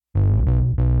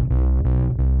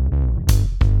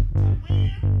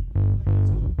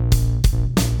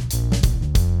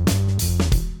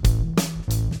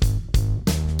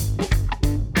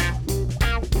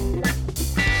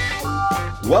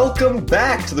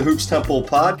back to the Hoops Temple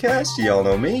podcast. Y'all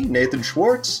know me, Nathan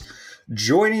Schwartz.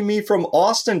 Joining me from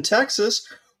Austin, Texas,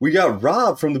 we got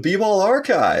Rob from the B-Ball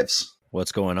Archives.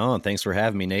 What's going on? Thanks for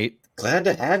having me, Nate. Glad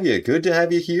to have you. Good to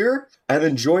have you here. And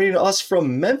then joining us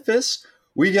from Memphis,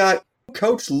 we got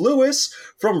Coach Lewis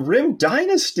from Rim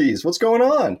Dynasties. What's going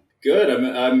on? Good.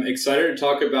 I'm excited to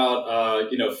talk about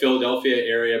Philadelphia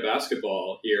area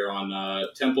basketball here on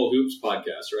Temple Hoops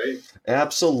podcast, right?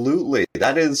 Absolutely.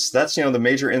 That's the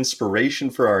major inspiration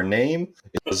for our name.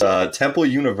 It was Temple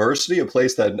University, a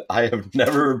place that I have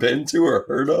never been to or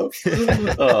heard of.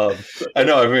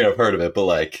 I've heard of it,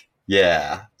 but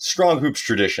strong hoops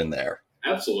tradition there.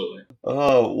 Absolutely.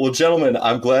 Well, gentlemen,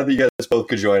 I'm glad that you guys both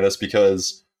could join us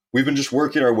because we've been just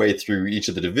working our way through each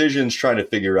of the divisions, trying to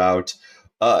figure out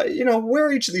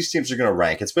where each of these teams are going to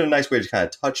rank. It's been a nice way to kind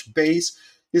of touch base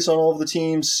on all of the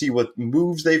teams, see what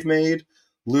moves they've made.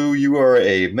 Lou, you are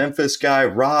a Memphis guy.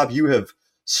 Rob, you have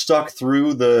stuck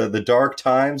through the dark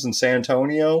times in San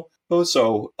Antonio.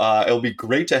 So it'll be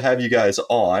great to have you guys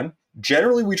on.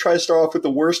 Generally, we try to start off with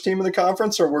the worst team in the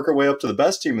conference or work our way up to the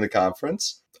best team in the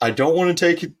conference. I don't want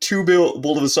to take too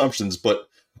bold of assumptions, but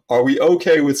are we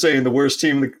okay with saying the worst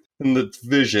team in the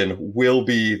division will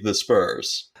be the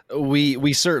Spurs?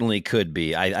 We certainly could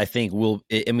be. I think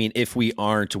if we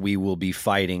aren't, we will be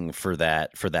fighting for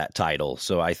that title.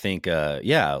 So I think,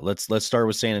 let's start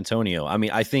with San Antonio. I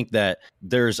mean, I think that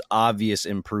there's obvious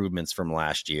improvements from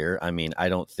last year. I mean, I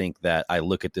don't think that I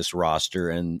look at this roster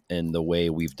and the way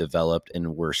we've developed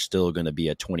and we're still going to be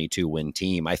a 22 win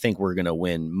team. I think we're going to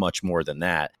win much more than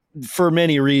that. For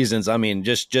many reasons. I mean,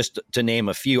 just to name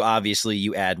a few, obviously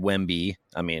you add Wemby.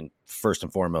 I mean, first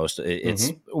and foremost,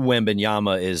 it's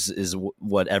Wembanyama is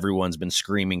what everyone's been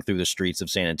screaming through the streets of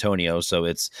San Antonio. So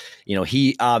it's,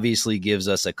 he obviously gives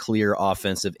us a clear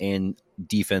offensive and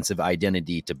defensive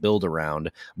identity to build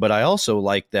around. But I also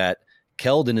like that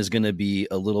Keldon is going to be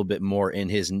a little bit more in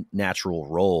his natural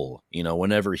role.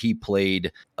 Whenever he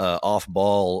played off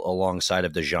ball alongside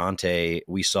of DeJounte,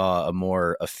 we saw a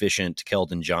more efficient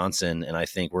Keldon Johnson. And I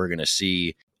think we're going to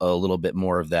see a little bit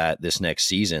more of that this next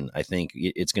season. I think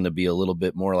it's going to be a little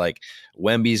bit more like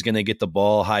Wemby's going to get the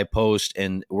ball high post,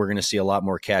 and we're going to see a lot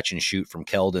more catch and shoot from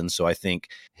Keldon. So I think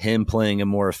him playing a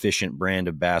more efficient brand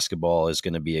of basketball is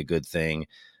going to be a good thing.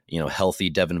 Healthy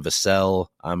Devin Vassell,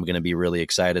 I'm going to be really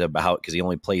excited about because he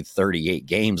only played 38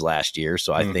 games last year.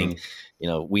 So I think,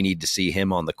 we need to see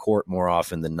him on the court more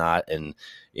often than not. And,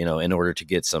 in order to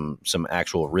get some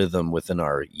actual rhythm within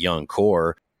our young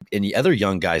core and the other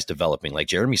young guys developing like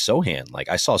Jeremy Sohan,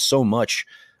 I saw so much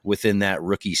within that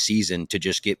rookie season to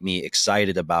just get me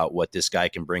excited about what this guy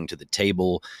can bring to the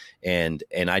table. And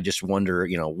I just wonder,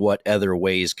 what other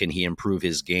ways can he improve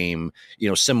his game,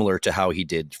 similar to how he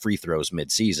did free throws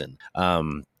midseason.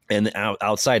 And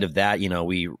outside of that,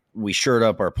 we shored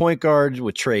up our point guard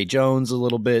with Trey Jones a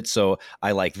little bit. So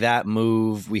I like that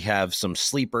move. We have some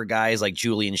sleeper guys like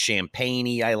Julian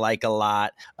Champagnie I like a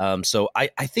lot. So I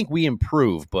think we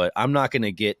improve, but I'm not going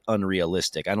to get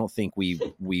unrealistic. I don't think we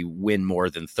win more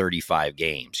than 35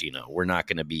 games. We're not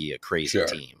going to be a crazy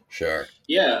team. Sure.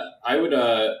 Yeah, I would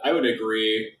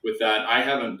agree with that. I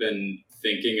haven't been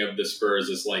thinking of the Spurs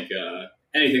as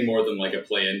anything more than a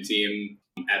play-in team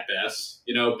at best,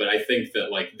 but I think that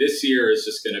this year is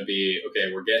just going to be,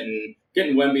 okay, we're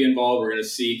getting Wemby involved. We're going to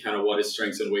see kind of what his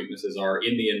strengths and weaknesses are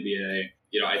in the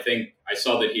NBA. I think I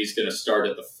saw that he's going to start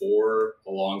at the 4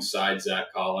 alongside Zach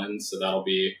Collins. So that'll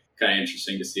be kind of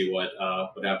interesting to see what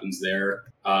happens there.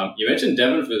 You mentioned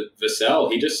Devin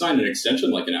Vassell. He just signed an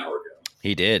extension an hour ago.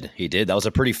 He did. That was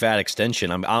a pretty fat extension.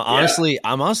 I'm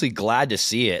honestly glad to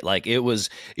see it. It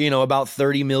was, about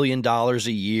 $30 million a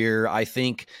year. I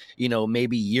think,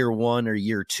 maybe year 1 or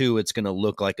year 2, it's going to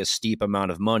look like a steep amount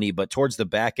of money, but towards the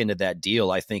back end of that deal,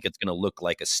 I think it's going to look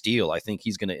like a steal. I think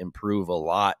he's going to improve a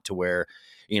lot to where,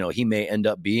 he may end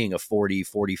up being a 40,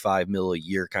 45 mil a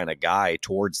year kind of guy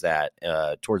towards the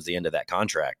end of that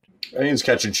contract. I think his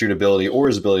catch and shoot ability or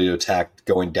his ability to attack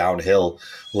going downhill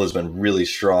has been really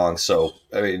strong. So,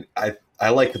 I mean, I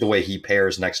like the way he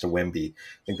pairs next to Wemby.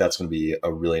 I think that's going to be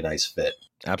a really nice fit.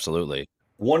 Absolutely.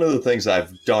 One of the things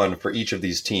I've done for each of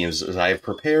these teams is I've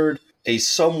prepared a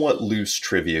somewhat loose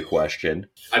trivia question.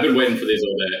 I've been waiting for these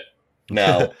all day.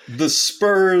 Now, the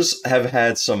Spurs have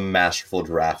had some masterful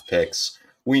draft picks.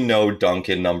 We know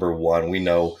Duncan, number 1. We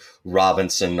know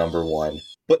Robinson, number 1.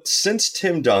 But since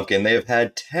Tim Duncan, they have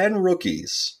had 10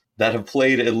 rookies that have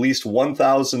played at least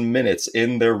 1,000 minutes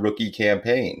in their rookie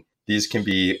campaign. These can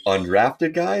be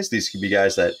undrafted guys. These can be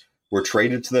guys that were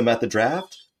traded to them at the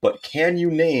draft. But can you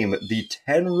name the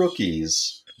 10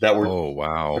 rookies that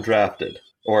were drafted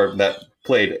or that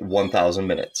played 1,000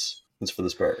 minutes? It's for the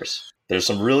Spurs. There's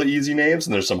some really easy names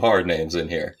and there's some hard names in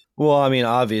here. Well, I mean,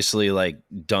 obviously, like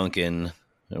Duncan,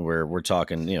 we're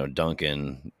talking,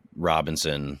 Duncan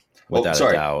Robinson without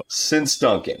a doubt. Since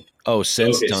Duncan. Oh,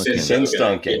 since Duncan. Since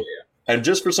Duncan. Yeah. And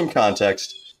just for some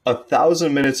context,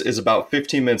 1,000 minutes is about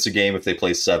 15 minutes a game if they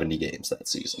play 70 games that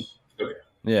season. Okay.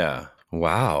 Yeah.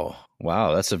 Wow,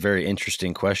 that's a very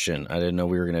interesting question. I didn't know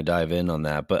we were going to dive in on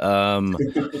that. But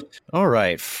all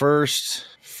right, first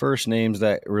names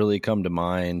that really come to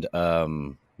mind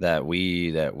that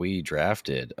we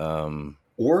drafted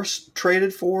or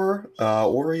traded for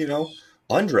or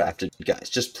undrafted guys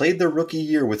just played their rookie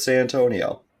year with San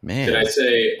Antonio. Man, I'll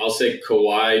say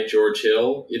Kawhi, George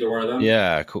Hill, either one of them.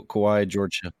 Yeah, Kawhi,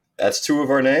 George Hill. That's two of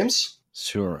our names.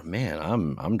 Sure, man.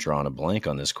 I'm drawing a blank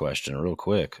on this question real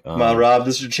quick. Come on, Rob.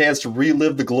 This is your chance to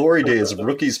relive the glory days of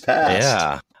rookies past.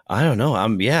 Yeah, I don't know.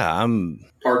 I'm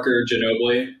Parker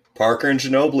and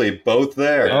Ginobili, both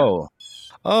there.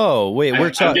 Oh, wait.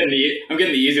 I'm getting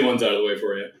the easy ones out of the way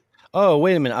for you. Oh,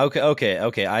 wait a minute.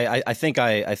 Okay. I think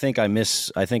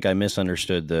I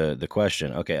misunderstood the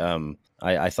question. Okay.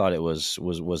 I thought it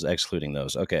was excluding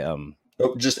those. Okay.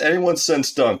 Just anyone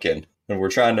since Duncan, and we're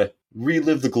trying to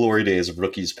relive the glory days of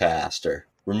rookies past, or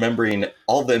remembering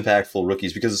all the impactful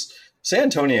rookies, because San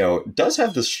Antonio does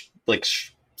have this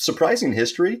surprising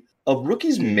history of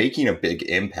rookies making a big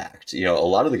impact. A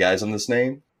lot of the guys on this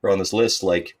list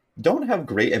don't have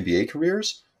great NBA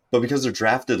careers, but because they're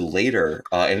drafted later,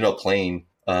 ended up playing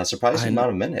a surprising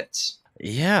amount of minutes.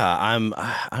 Yeah,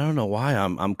 I don't know why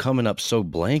I'm coming up so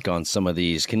blank on some of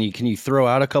these. Can you throw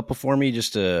out a couple for me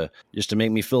just to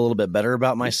make me feel a little bit better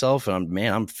about myself? And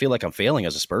I feel like I'm failing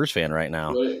as a Spurs fan right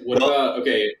now. What about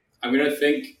I'm gonna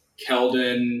think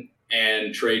Keldon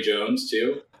and Trey Jones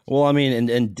too. Well, I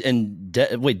mean,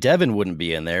 wait, Devin wouldn't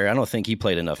be in there. I don't think he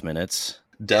played enough minutes.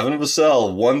 Devin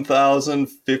Vassell,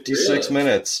 1,056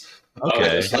 minutes.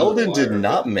 Okay, Keldon did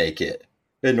not make it,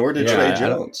 and nor did Trey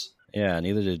Jones. Yeah,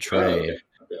 neither did Trey. Okay.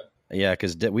 Yeah,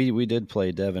 because we did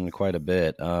play Devin quite a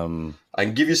bit. I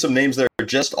can give you some names that are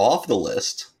just off the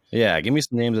list. Yeah, give me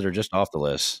some names that are just off the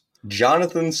list.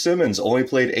 Jonathan Simmons only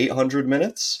played 800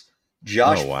 minutes.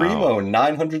 Josh Primo,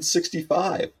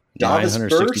 965. Davis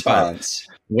Bertans.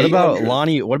 What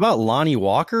about Lonnie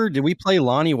Walker? Did we play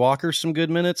Lonnie Walker some good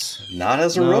minutes? Not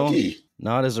as a rookie.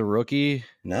 Not as a rookie?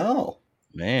 No.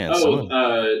 Man.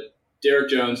 Derek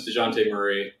Jones, DeJounte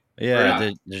Murray.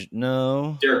 Yeah,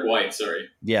 no. Derek White, sorry.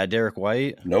 Yeah, Derek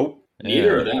White. Nope.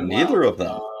 Neither of them. Neither of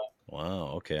them.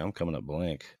 Wow, okay, I'm coming up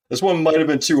blank. This one might have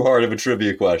been too hard of a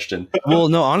trivia question. Well,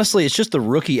 no, honestly, it's just the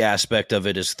rookie aspect of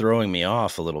it is throwing me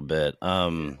off a little bit.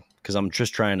 Because I'm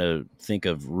just trying to think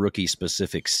of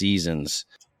rookie-specific seasons.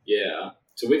 Yeah.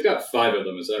 So we've got 5 of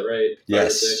them, is that right?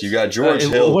 Yes, you got George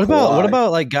Hill. What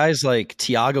about like guys like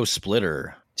Tiago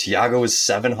Splitter? Tiago is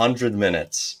 700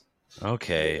 minutes.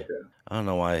 Okay. I don't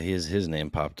know why his name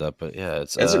popped up, but yeah,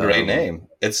 it's a great name.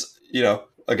 It's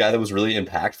a guy that was really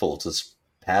impactful to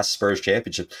past Spurs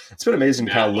championship. It's been amazing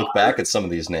to kind of look back at some of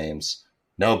these names.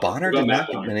 No, Bonner did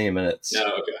not get many minutes. No,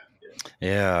 okay.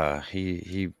 Yeah,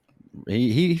 he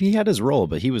had his role,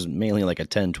 but he was mainly like a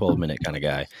 10, 12 minute kind of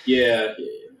guy. Yeah.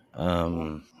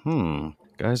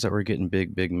 Guys that were getting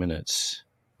big minutes,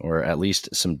 or at least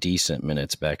some decent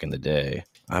minutes back in the day.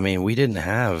 I mean, we didn't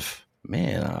have.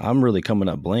 Man, I'm really coming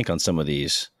up blank on some of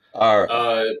these.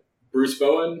 Bruce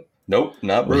Bowen? Nope,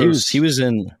 not Bruce. He was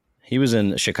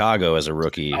in Chicago as a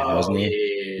rookie, wasn't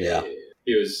he? Yeah.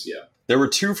 He was. Yeah. There were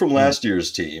 2 from last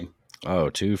year's team. Oh,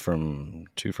 two from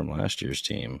last year's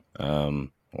team.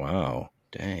 Wow.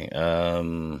 Dang.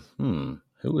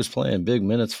 Who was playing big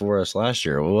minutes for us last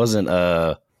year? It wasn't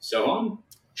Sohan?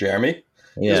 Jeremy?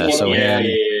 Yeah, Sohan. Yeah.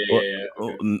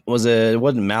 Okay. It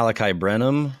wasn't Malachi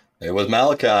Brenham? It was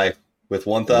Malachi with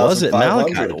 1,500. Was it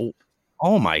Malachi?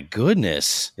 Oh my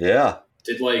goodness. Yeah.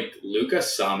 Did Luka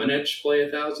Samanic play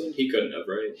 1,000? He couldn't have,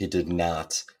 right? He did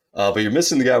not. But you're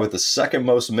missing the guy with the second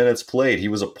most minutes played. He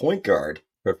was a point guard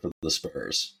for the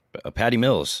Spurs. Patty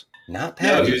Mills. Not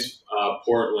Patty. No, he was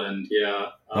Portland, yeah.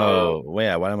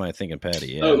 Yeah. Why am I thinking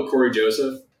Patty? Yeah. Oh, Corey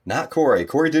Joseph. Not Corey.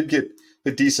 Corey did get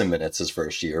decent minutes his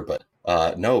first year, but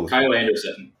no. Kyle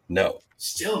Anderson. No.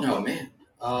 Still no, man.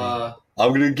 I'm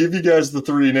going to give you guys the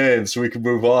 3 names so we can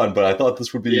move on, but I thought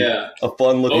this would be a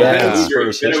fun look back at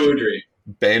Spurs history.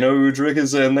 Beno Udrih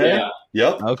is in there. Yeah.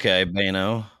 Yep. Okay,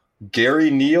 Beno. Gary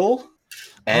Neal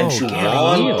and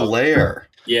Juwan Blair.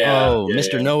 Yeah. Oh,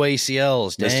 Mr. No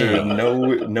ACLs. Dang.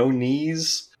 Mr. No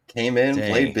knees came in,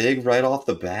 played big right off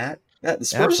the bat. Yeah,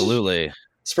 Absolutely.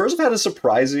 Spurs have had a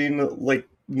surprising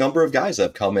number of guys that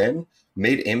have come in,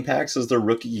 made impacts as their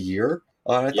rookie year.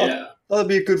 I thought that'd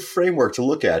be a good framework to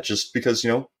look at, just because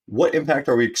what impact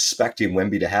are we expecting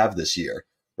Wemby to have this year?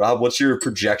 Rob, what's your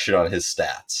projection on his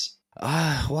stats?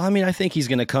 Well, I mean, I think he's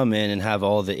going to come in and have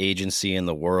all the agency in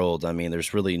the world. I mean,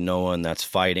 there's really no one that's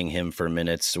fighting him for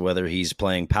minutes, whether he's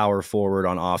playing power forward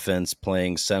on offense,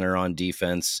 playing center on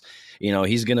defense.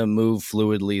 He's going to move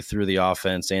fluidly through the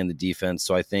offense and the defense.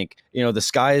 So I think, the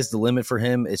sky is the limit for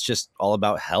him. It's just all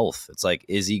about health. It's like,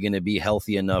 is he going to be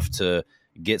healthy enough to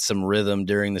get some rhythm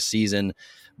during the season?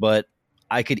 But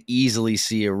I could easily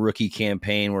see a rookie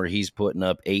campaign where he's putting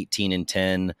up 18 and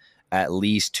 10, at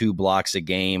least 2 blocks a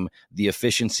game. The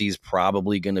efficiency is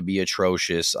probably going to be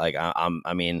atrocious. Like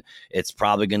I mean, it's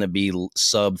probably going to be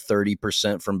sub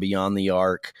 30% from beyond the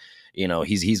arc.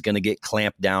 He's going to get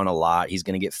clamped down a lot. He's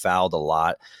going to get fouled a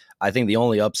lot. I think the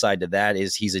only upside to that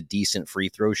is he's a decent free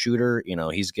throw shooter.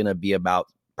 He's going to be about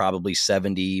probably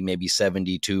 70, maybe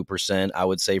 72%, I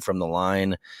would say, from the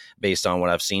line based on what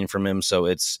I've seen from him. So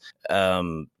it's,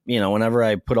 whenever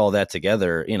I put all that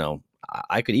together,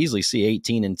 I could easily see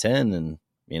 18 and 10 and,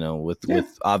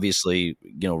 with obviously,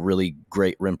 really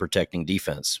great rim protecting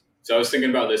defense. So I was thinking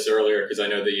about this earlier because I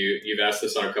know that you've asked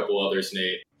this on a couple others,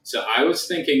 Nate. So I was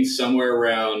thinking somewhere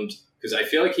around, because I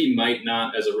feel like he might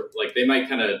not they might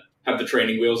kind of have the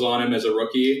training wheels on him as a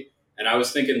rookie. And I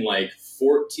was thinking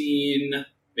 14,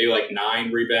 maybe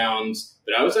 9 rebounds.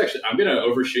 But I'm going to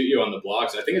overshoot you on the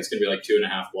blocks. I think it's going to be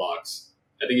 2.5 blocks.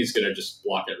 I think he's going to just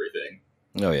block everything.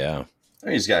 Oh, yeah.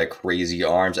 He's got crazy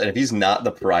arms, and if he's not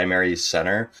the primary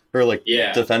center or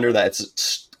defender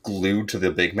that's glued to the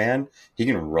big man, he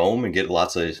can roam and get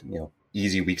lots of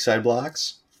easy weak side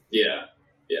blocks. Yeah.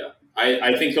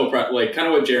 I think he'll probably kind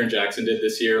of what Jaren Jackson did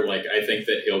this year. I think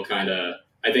that he'll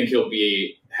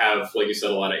have like you said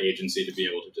a lot of agency to be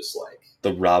able to just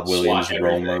the Rob Williams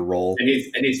roamer role, and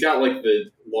he's got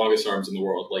the longest arms in the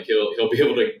world. He'll be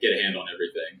able to get a hand on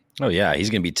everything. Oh yeah, he's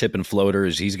going to be tipping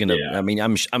floaters. He's going to. Yeah. I mean,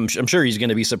 I'm sure he's going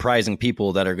to be surprising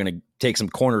people that are going to take some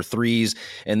corner threes,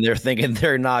 and they're thinking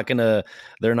they're not going to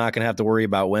have to worry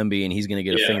about Wemby, and he's going to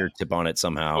get a fingertip on it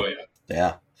somehow. Oh yeah.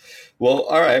 Yeah. Well,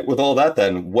 all right. With all that,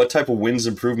 then, what type of wins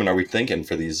improvement are we thinking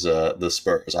for these the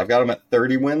Spurs? I've got them at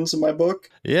 30 wins in my book.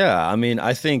 Yeah, I mean,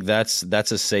 I think that's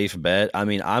a safe bet. I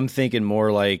mean, I'm thinking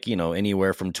more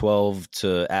anywhere from 12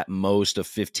 to at most a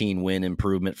 15 win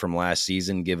improvement from last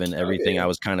season, given everything I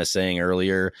was kind of saying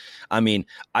earlier. I mean,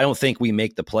 I don't think we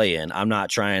make the play-in. I'm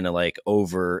not trying to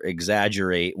over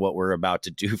exaggerate what we're about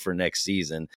to do for next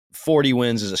season. 40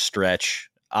 wins is a stretch.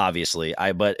 Obviously,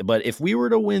 but if we were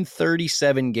to win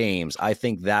 37 games, I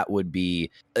think that would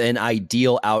be an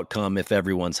ideal outcome if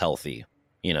everyone's healthy.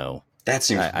 That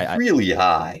seems really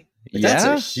high. That's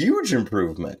a huge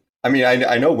improvement. I mean,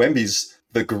 I know Wemby's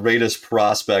the greatest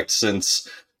prospect since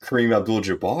Kareem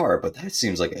Abdul-Jabbar, but that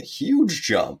seems like a huge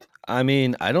jump. I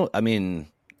mean,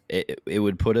 it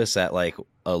would put us at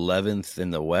 11th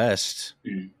in the West,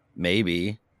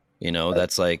 maybe.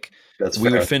 That's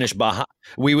we would finish behind.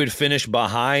 We would finish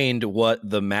behind what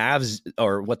the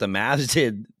Mavs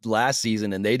did last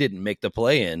season, and they didn't make the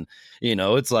play-in.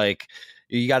 It's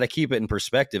you got to keep it in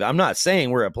perspective. I'm not saying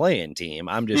we're a play-in team.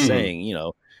 I'm just saying,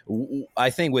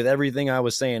 I think with everything I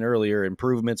was saying earlier,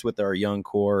 improvements with our young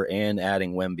core and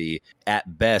adding Wemby,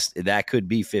 at best that could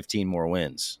be 15 more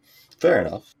wins. Fair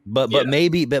enough. But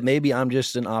maybe I'm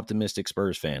just an optimistic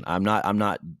Spurs fan. I'm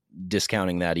not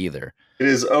discounting that either. It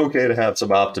is okay to have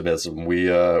some optimism. We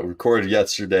recorded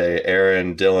yesterday,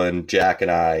 Aaron, Dylan, Jack,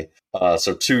 and I.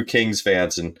 So 2 Kings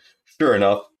fans, and sure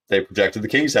enough, they projected the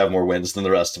Kings to have more wins than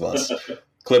the rest of us.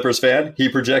 Clippers fan, he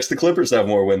projects the Clippers to have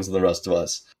more wins than the rest of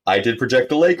us. I did project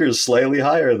the Lakers slightly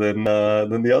higher than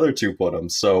the other 2 put them.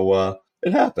 So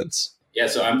it happens. Yeah.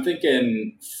 So I'm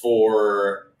thinking if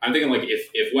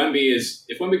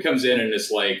Wemby comes in and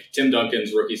it's Tim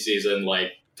Duncan's rookie season,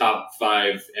 top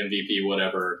 5 MVP,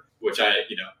 whatever, which I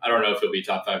don't know if he'll be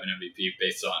top 5 in MVP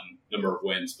based on number of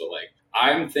wins, but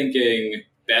I'm thinking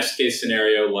best case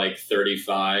scenario,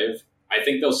 35. I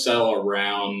think they'll settle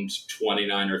around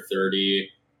 29 or 30,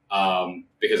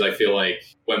 because I feel like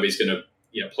Wemby's going to,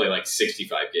 play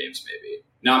 65 games maybe.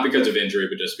 Not because of injury,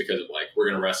 but just because of we're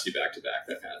going to rest you back to back,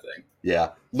 that kind of thing. Yeah.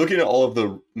 Looking at all of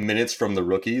the minutes from the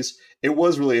rookies, it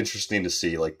was really interesting to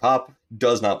see. Pop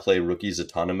does not play rookies a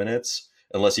ton of minutes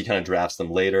unless he kind of drafts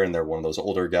them later and they're one of those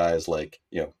older guys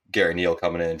Gary Neal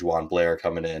coming in, Juwan Blair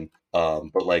coming in.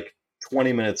 But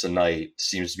 20 minutes a night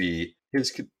seems to be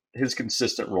his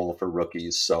consistent role for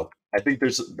rookies. So I think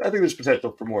there's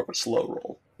potential for more of a slow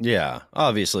roll. Yeah,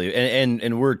 obviously.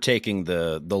 And we're taking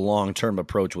the long-term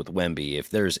approach with Wemby.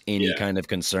 If there's any kind of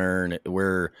concern,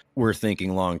 we're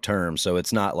thinking long-term. So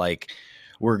it's not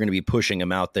we're going to be pushing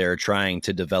him out there, trying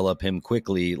to develop him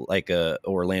quickly, like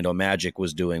Orlando Magic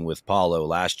was doing with Paulo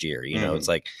last year. You know, it's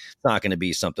like it's not going to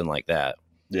be something like that.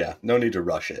 Yeah, no need to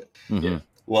rush it. Mm-hmm.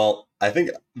 Well, I think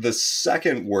the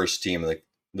second worst team in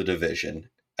the division,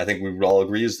 I think we would all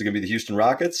agree, is going to be the Houston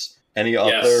Rockets. Any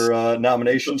other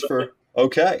nominations for?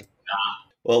 Okay.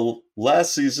 Well,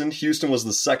 last season, Houston was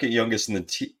the second youngest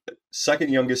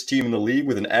team in the league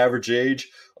with an average age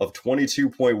of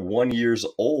 22.1 years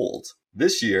old.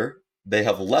 This year, they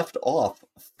have left off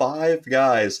 5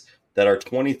 guys that are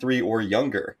 23 or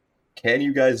younger. Can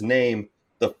you guys name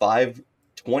the 5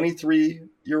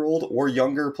 23-year-old or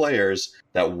younger players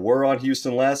that were on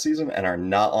Houston last season and are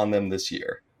not on them this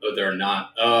year? Oh, they're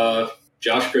not.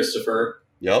 Josh Christopher.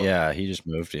 Yep. Yeah, he just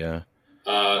moved. Yeah.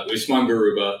 Usman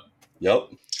Garuba. Yep.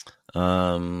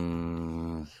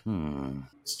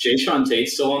 Is Jayshawn Tate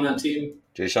still on that team?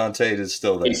 Jayshawn Tate is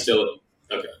still there. He's still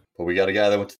okay. But we got a guy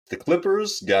that went to the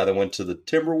Clippers, a guy that went to the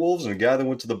Timberwolves, and a guy that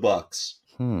went to the Bucks.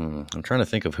 I'm trying to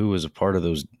think of who was a part of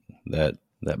that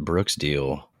Brooks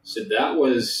deal. So that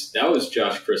was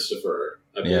Josh Christopher.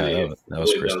 I believe. Yeah, that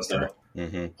was Christopher.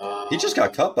 He just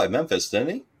got cut by Memphis, didn't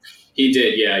he? He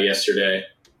did, yeah, yesterday.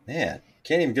 Man,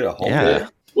 can't even get a home. Yeah.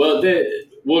 Well,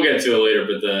 we'll get to it later,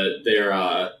 but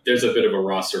there's a bit of a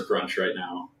roster crunch right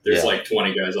now. There's like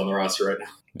 20 guys on the roster right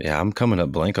now. Yeah, I'm coming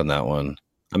up blank on that one.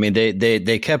 I mean,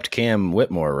 they kept Cam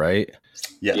Whitmore, right?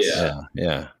 Yes.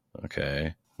 Yeah.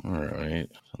 Okay. All right.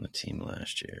 On the team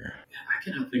last year. I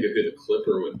cannot think of who the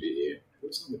Clipper would be.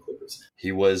 Who's on the Clippers?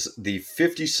 He was the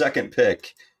 52nd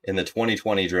pick in the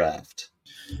 2020 draft.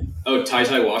 Oh,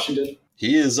 Ty Washington?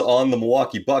 He is on the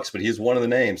Milwaukee Bucks, but he's one of the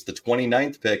names. The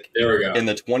 29th pick there we go. In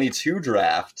the 22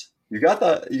 draft. You got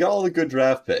all the good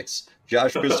draft picks.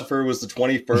 Josh Christopher was the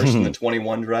 21st in the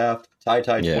 21 draft. Ty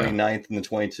 29th in the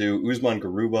 22. Usman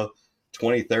Garuba,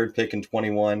 23rd pick in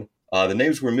 21. The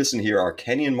names we're missing here are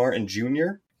Kenyon Martin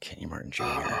Jr.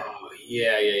 Oh,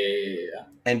 yeah.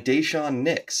 And Dayshawn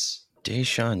Nix.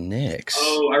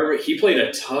 Oh, I remember. He played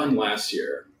a ton last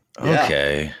year.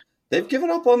 Okay. Yeah. They've given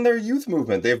up on their youth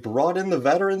movement. They've brought in the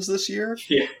veterans this year.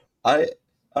 Yeah. I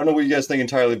don't know what you guys think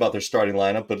entirely about their starting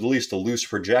lineup, but at least a loose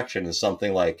projection is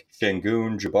something like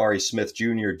Şengün, Jabari Smith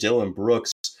Jr., Dylan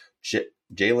Brooks,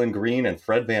 Jalen Green, and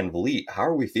Fred VanVleet. How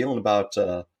are we feeling about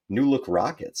new look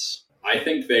Rockets? I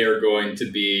think they are going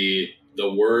to be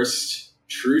the worst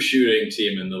true shooting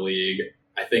team in the league.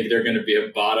 I think they're going to be a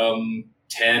bottom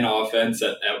 10 offense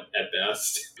at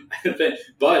best.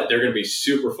 But they're going to be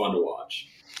super fun to watch.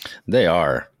 They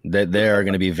are. They are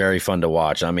going to be very fun to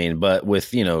watch. I mean, but with,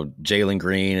 Jalen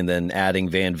Green and then adding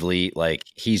VanVleet, like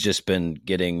he's just been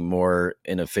getting more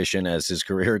inefficient as his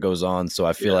career goes on. So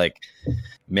I feel like,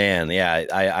 man,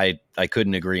 I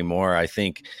couldn't agree more. I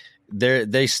think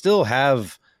they still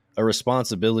have a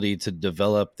responsibility to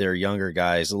develop their younger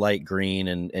guys like Green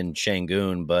and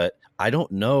Şengün, but I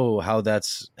don't know how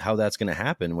that's going to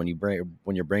happen when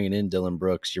you're bringing in Dylan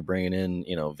Brooks, you're bringing in,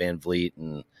 VanVleet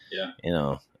and,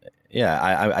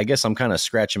 I guess I'm kind of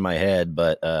scratching my head,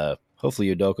 but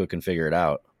hopefully Udoka can figure it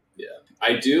out. Yeah,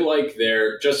 I do like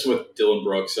just with Dylan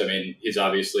Brooks. I mean, he's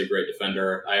obviously a great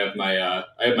defender. I have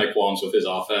my qualms with his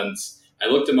offense. I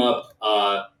looked him up.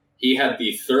 He had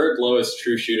the 3rd lowest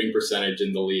true shooting percentage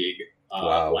in the league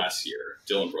last year.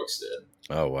 Dylan Brooks did.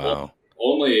 Oh, wow.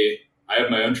 I have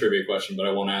my own trivia question, but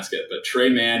I won't ask it. But Trey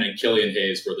Mann and Killian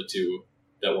Hayes were the 2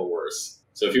 that were worse.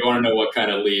 So if you want to know what kind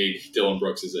of league Dylan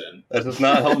Brooks is in. That does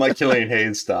not help my Killian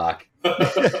Hayes stock.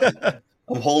 I'm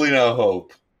holding out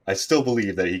hope. I still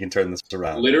believe that he can turn this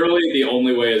around. Literally, the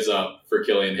only way is up for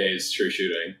Killian Hayes' true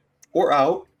shooting. Or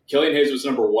out. Killian Hayes was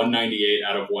number 198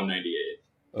 out of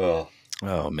 198.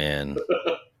 Oh man.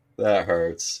 That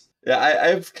hurts. Yeah, I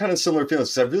have kind of similar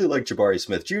feelings because I really like Jabari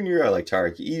Smith Jr. I like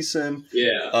Tariq Eason.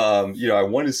 Yeah. I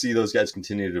want to see those guys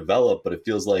continue to develop, but it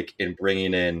feels like in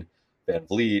bringing in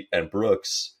VanVleet and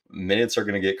Brooks, minutes are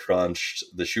going to get crunched.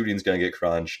 The shooting's going to get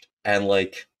crunched. And I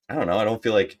don't know. I don't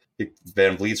feel like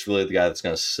VanVleet's really the guy that's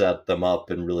going to set them up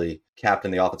and really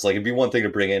captain the offense. Like, it'd be one thing to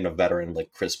bring in a veteran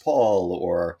like Chris Paul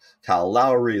or Kyle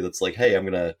Lowry that's like, hey, I'm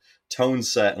going to tone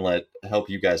set and help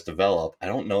you guys develop. I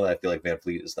don't know that I feel like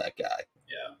VanVleet is that guy.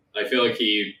 Yeah. I feel like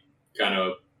he kind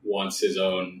of wants his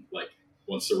own,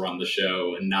 wants to run the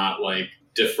show and not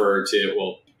defer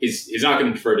to, he's not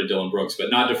going to defer to Dylan Brooks, but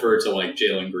not defer to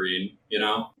Jalen Green,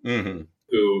 Mm-hmm.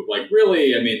 Who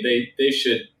really, I mean,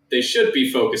 they should be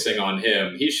focusing on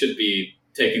him. He should be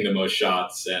taking the most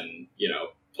shots and,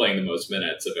 playing the most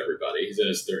minutes of everybody. He's in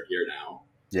his 3rd year now.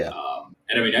 Yeah.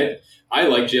 And I mean, I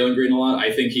like Jalen Green a lot.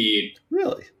 I think he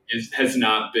really has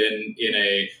not been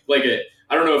in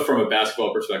I don't know if from a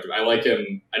basketball perspective, I like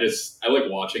him. I like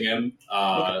watching him.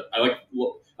 I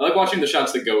like watching the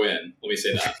shots that go in. Let me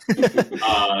say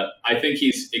that. I think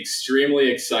he's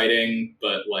extremely exciting,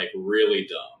 but like really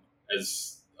dumb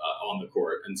as on the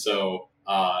court. And so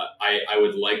I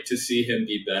would like to see him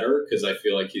be better because I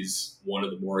feel like he's one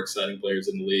of the more exciting players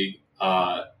in the league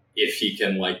if he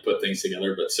can like put things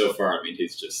together. But so far, I mean,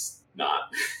 he's just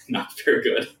not very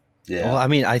good. Yeah. Well, I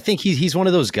mean, I think he's one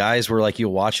of those guys where like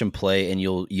you'll watch him play and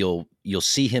you'll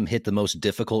see him hit the most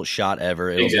difficult shot ever.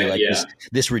 It'll be like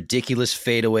this ridiculous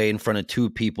fadeaway in front of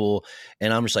two people,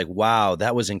 and I'm just like, wow,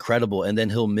 that was incredible. And then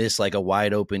he'll miss like a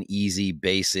wide open, easy,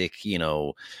 basic,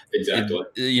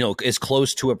 as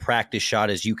close to a practice shot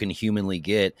as you can humanly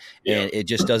get, and it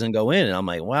just doesn't go in. And I'm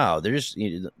like, wow, there's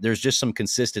just some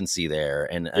consistency there.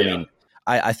 And I mean,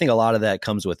 I think a lot of that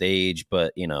comes with age,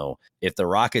 but if the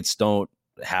Rockets don't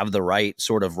have the right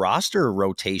sort of roster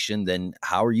rotation, then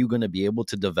how are you going to be able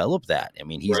to develop that? I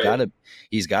mean, he's got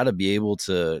to be able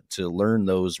to learn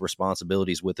those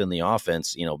responsibilities within the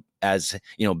offense, as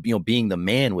being the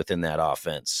man within that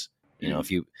offense.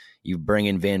 If you bring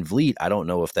in Van Vliet, I don't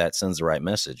know if that sends the right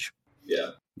message.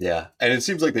 Yeah. And it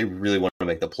seems like they really want to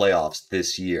make the playoffs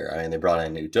this year. I mean, they brought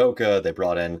in Udoka, they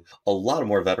brought in a lot of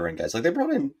more veteran guys. Like they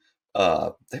brought in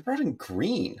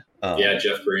Green.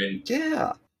 Jeff Green.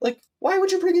 Yeah. Like, why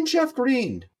would you bring in Jeff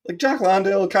Green? Like, Jack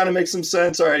Landale kind of makes some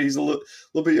sense. All right, he's a little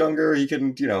bit younger. He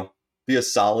can, be a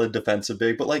solid defensive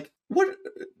big. But, like, what?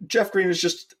 Jeff Green is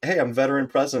just, hey, I'm veteran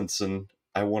presence, and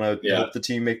I want to help the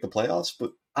team make the playoffs.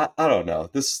 But I don't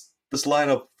know. This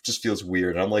lineup just feels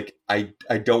weird. And I'm like, I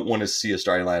don't want to see a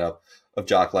starting lineup of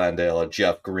Jack Landale,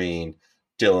 Jeff Green,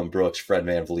 Dylan Brooks, Fred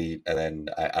VanVleet, and then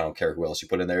I don't care who else you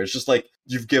put in there. It's just like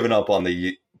you've given up on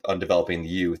developing the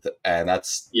youth, and that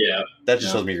just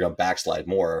tells me you're going to backslide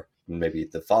more maybe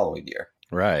the following year.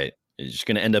 Right. You're just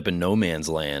going to end up in no man's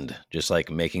land, just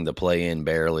like making the play in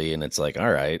barely, and it's like,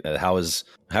 all right, how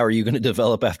are you going to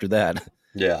develop after that?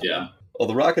 Yeah. Well,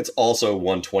 the Rockets also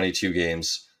won 22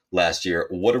 games last year.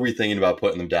 What are we thinking about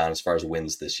putting them down as far as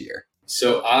wins this year?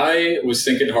 So I was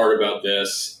thinking hard about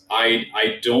this.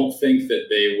 I don't think that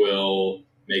they will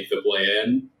make the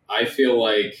play-in. I feel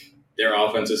like their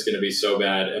offense is going to be so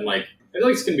bad, and like I feel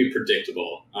like it's going to be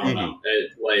predictable. I don't know.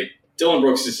 Like Dylan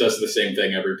Brooks just does the same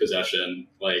thing every possession.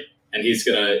 Like, and he's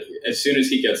gonna, as soon as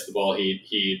he gets the ball,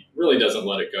 he really doesn't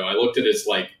let it go. I looked at his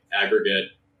like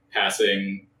aggregate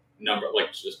passing number,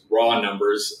 like just raw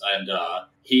numbers, and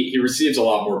he receives a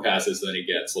lot more passes than he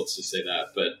gets. Let's just say that.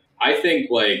 But I think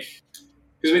like,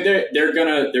 because I mean they're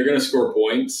gonna score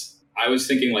points. I was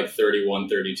thinking like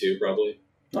 31-32 probably.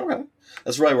 Okay.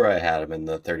 That's right where I had him, in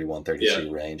the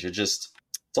 31-32 range. It's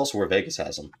also where Vegas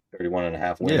has him.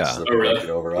 31.5 wins. Yeah. Oh, really?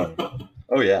 Over.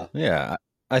 Oh, yeah. Yeah.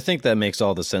 I think that makes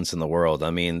all the sense in the world. I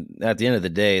mean, at the end of the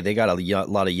day, they got a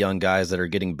lot of young guys that are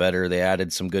getting better. They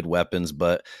added some good weapons,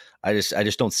 but I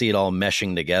just don't see it all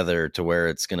meshing together to where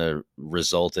it's going to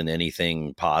result in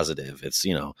anything positive. It's,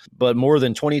 but more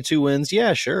than 22 wins.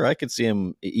 Yeah, sure. I could see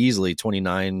him easily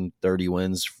 29, 30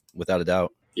 wins without a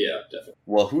doubt. Yeah, definitely.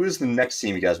 Well, who is the next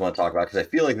team you guys want to talk about? Because I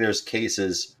feel like there's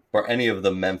cases for any of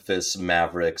the Memphis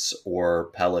Mavericks or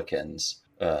Pelicans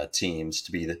teams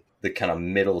to be the kind of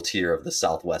middle tier of the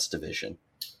Southwest Division.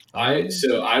 When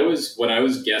I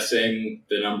was guessing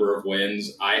the number of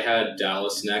wins, I had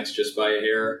Dallas next just by a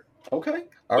hair. Okay.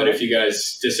 But if you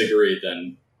guys disagree,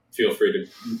 then feel free to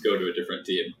go to a different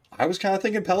team. I was kind of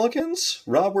thinking Pelicans.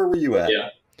 Rob, where were you at? Yeah.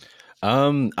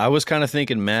 I was kind of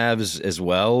thinking Mavs as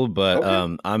well, but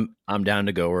okay. I'm down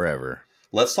to go wherever.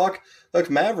 Let's talk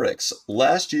Mavericks.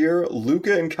 Last year,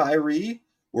 Luka and Kyrie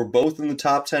were both in the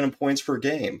top 10 in points per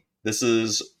game. This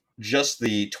is just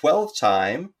the 12th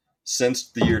time since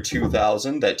the year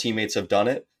 2000 that teammates have done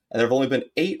it, and there have only been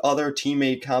 8 other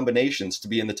teammate combinations to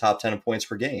be in the top 10 in points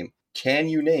per game. Can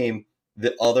you name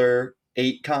the other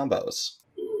 8 combos?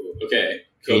 Okay,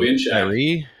 Kobe and Shaq.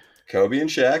 Kyrie? Kobe and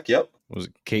Shaq, yep. Was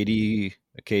it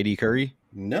KD Curry?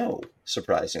 No,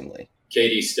 surprisingly.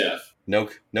 KD Steph. No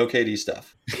KD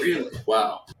Steph. Really?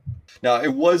 Wow. Now,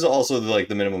 it was also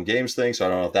the minimum games thing, so I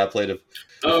don't know if that played a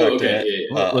effect in it.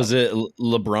 Yeah. Was it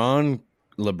LeBron,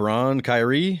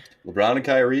 Kyrie? LeBron and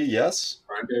Kyrie, yes.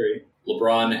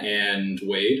 LeBron and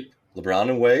Wade. LeBron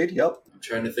and Wade, yep. I'm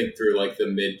trying to think through the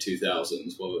mid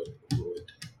 2000s. What would...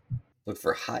 Look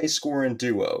for high scoring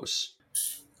duos.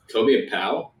 Kobe and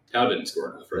Powell? Powell didn't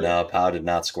score enough, right? No, Powell did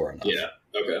not score enough. Yeah,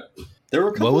 okay. There were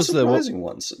a couple of surprising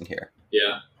ones in here.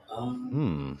 Yeah.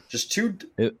 Just two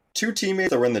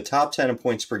teammates that were in the top 10 in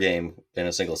points per game in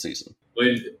a single season.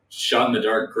 Shot in the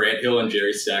dark, Grant Hill and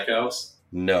Jerry Stackhouse?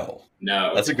 No.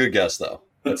 No. That's a good guess, though.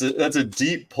 That's a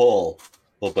deep pull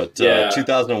Well, but Yeah.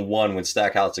 2001, when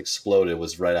Stackhouse exploded,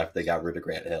 was right after they got rid of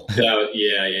Grant Hill. Yeah.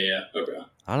 Okay.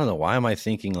 I don't know. Why am I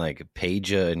thinking like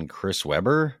Peja and Chris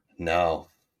Webber? No,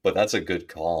 but that's a good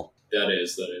call. That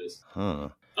is. Huh.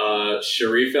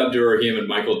 Sharif Abdurrahim and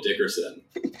Michael Dickerson.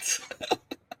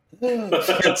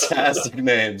 Fantastic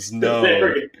names. No.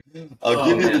 I'll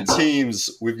give you the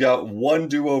teams. We've got one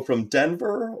duo from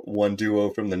Denver, one duo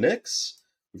from the Knicks.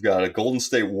 We've got a Golden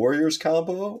State Warriors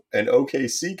combo, an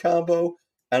OKC combo,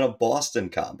 and a Boston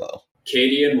combo.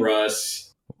 Katie and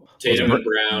Russ, Tatum and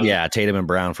Brown. Yeah, Tatum and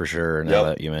Brown for sure. Now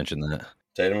that you mentioned that.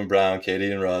 Tatum and Brown,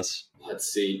 Katie and Russ.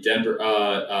 Let's see. Denver,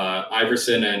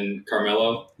 Iverson and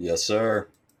Carmelo. Yes, sir.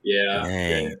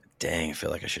 Yeah. Dang, I feel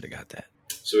like I should have got that.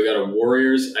 So we got a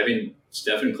Warriors.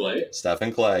 Stephen Clay.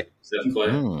 Stephen Clay.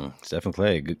 Stephen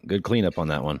Clay. Good cleanup on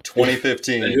that one.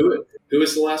 2015. And who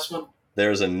was the last one?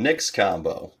 There's a Knicks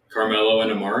combo. Carmelo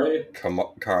and Amare.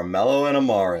 Carmelo and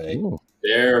Amare. Ooh.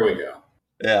 There we go.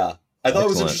 Yeah. I thought it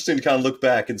was Excellent. interesting to kind of look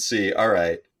back and see, all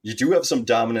right, you do have some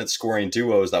dominant scoring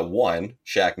duos that won,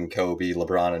 Shaq and Kobe,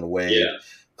 LeBron and Wade,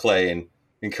 Clay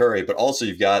and Curry, but also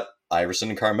you've got Iverson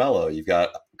and Carmelo. You've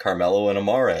got Carmelo and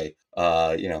Amare.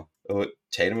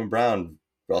 Tatum and Brown,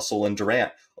 Russell and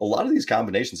Durant. A lot of these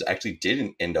combinations actually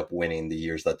didn't end up winning the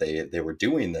years that they were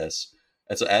doing this.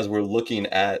 And so as we're looking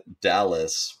at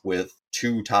Dallas with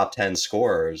 2 top 10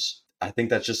 scorers, I think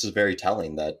that's just as very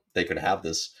telling that they could have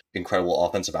this incredible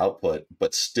offensive output,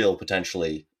 but still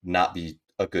potentially not be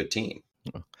a good team.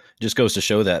 Just goes to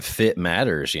show that fit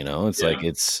matters, It's like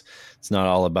it's not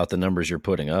all about the numbers you're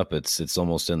putting up. It's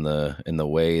almost in the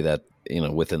way that,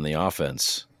 within the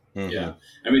offense. Mm-hmm. Yeah.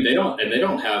 They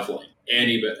don't have like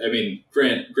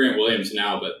Grant Williams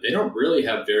now, but they don't really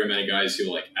have very many guys who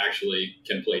like actually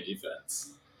can play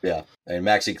defense. Yeah. And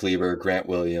Maxi Kleber, Grant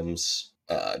Williams,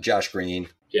 Josh Green.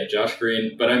 Yeah, Josh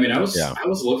Green. But I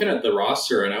was looking at the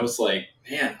roster and I was like,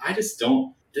 man,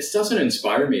 this doesn't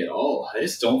inspire me at all. I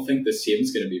just don't think this team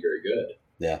is going to be very good.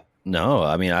 Yeah. No,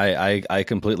 I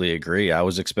completely agree. I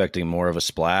was expecting more of a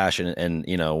splash, and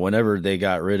whenever they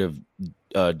got rid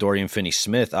of Dorian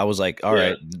Finney-Smith, I was like, all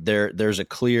right, there's a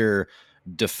clear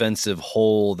defensive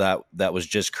hole that was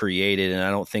just created, and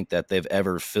I don't think that they've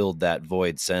ever filled that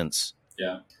void since.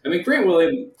 Yeah, Grant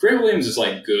Williams is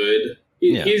like good.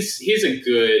 He's a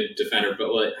good defender,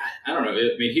 but like I don't know.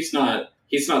 He's not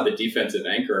the defensive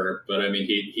anchor, but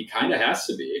he kind of has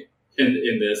to be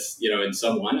in this, in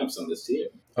some lineups on this team.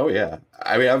 Oh yeah,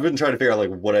 I've been trying to figure out like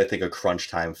what I think a crunch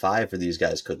time 5 for these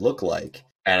guys could look like,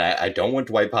 and I don't want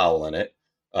Dwight Powell in it,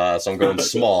 so I'm going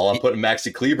small. I'm putting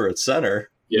Maxi Kleber at center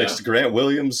next to Grant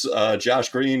Williams, Josh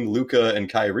Green, Luka, and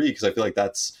Kyrie, because I feel like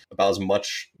that's about as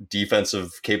much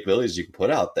defensive capabilities you can put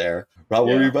out there. Rob,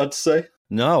 what were you about to say?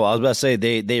 No, I was about to say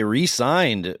they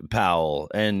re-signed Powell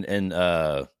and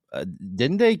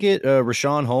didn't they get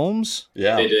Rashawn Holmes?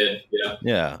 Yeah, they did.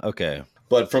 Yeah. Okay.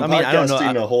 But from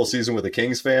podcasting a whole season with a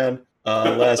Kings fan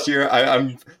last year,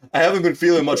 I haven't been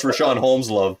feeling much Rashawn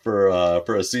Holmes love for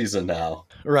a season now.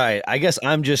 Right. I guess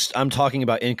I'm talking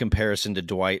about in comparison to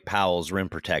Dwight Powell's rim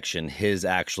protection. His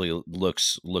actually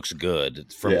looks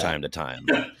good from time to time.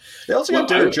 They also got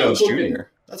Derrick Jones Jr.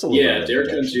 That's a little Derrick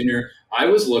Jones Jr. I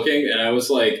was looking and I was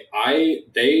like,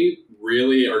 they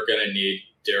really are going to need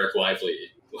Derek Lively.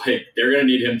 Like they're going to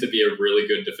need him to be a really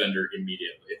good defender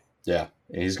immediately. Yeah.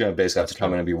 And he's going to basically have to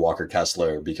come in and be Walker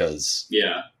Kessler because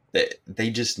they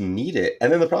just need it.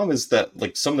 And then the problem is that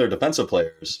like some of their defensive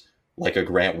players, like a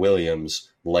Grant Williams,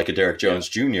 like a Derrick Jones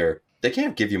Jr., they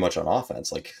can't give you much on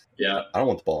offense. Like, I don't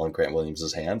want the ball in Grant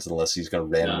Williams' hands unless he's going to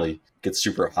randomly get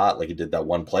super hot like he did that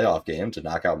one playoff game to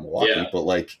knock out Milwaukee. Yeah. But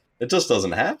like, it just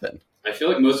doesn't happen. I feel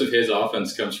like most of his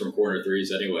offense comes from corner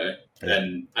threes anyway. Yeah.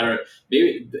 And I don't know,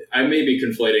 maybe I may be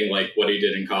conflating like what he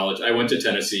did in college. I went to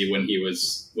Tennessee when he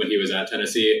was at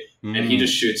Tennessee, and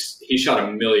he shot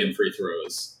a million free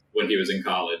throws when he was in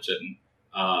college, and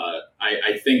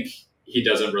I think he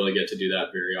doesn't really get to do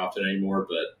that very often anymore.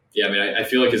 But yeah, I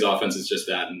feel like his offense is just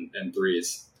that and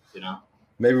threes,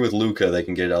 Maybe with Luka they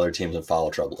can get other teams in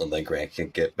foul trouble, and then Grant can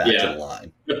get back to the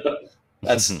line.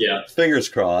 That's fingers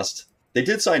crossed. They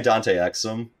did sign Dante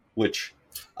Exum, which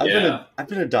I've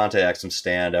been a Dante Exum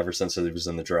stan ever since he was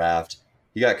in the draft.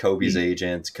 He got Kobe's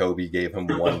agent. Kobe gave him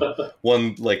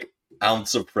one like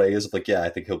ounce of praise of like, I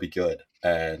think he'll be good.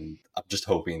 And I'm just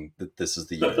hoping that this is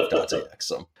the year of Dante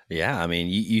Exum. Yeah,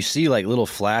 you see like little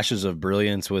flashes of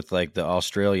brilliance with like the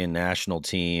Australian national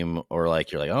team, or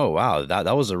like you're like, oh wow,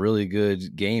 that was a really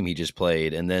good game he just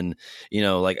played. And then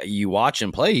like you watch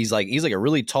him play, he's like a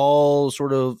really tall,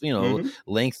 sort of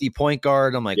lengthy point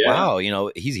guard. I'm like, wow,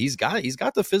 he's got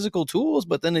the physical tools,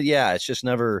 but then it's just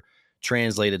never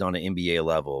translated on an NBA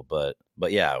level. But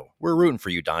yeah, we're rooting for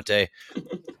you, Dante.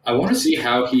 I want to see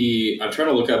how I'm trying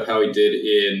to look up how he did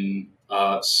in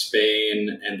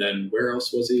Spain, and then where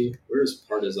else was he? Where is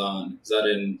Partizan? Is that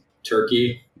in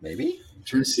Turkey? Maybe. I'm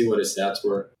trying to see what his stats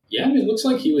were. Yeah, I mean, it looks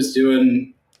like he was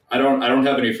doing. I don't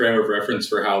have any frame of reference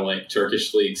for how like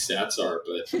Turkish league stats are,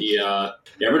 but he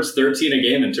averaged 13 a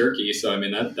game in Turkey, so I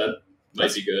mean that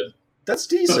might be good. That's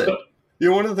decent.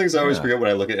 One of the things I always forget when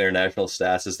I look at international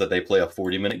stats is that they play a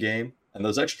 40-minute game, and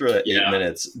those extra 8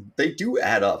 minutes, they do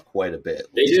add up quite a bit.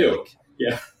 They do.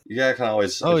 Yeah. You gotta kind of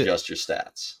always adjust your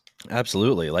stats.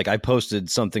 Absolutely. Like I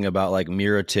posted something about like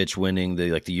Mirotic winning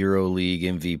the EuroLeague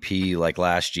MVP like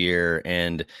last year,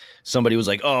 and somebody was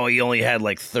like, "Oh, he only had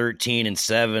like 13 and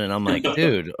 7," and I'm like,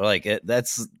 "Dude, like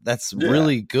that's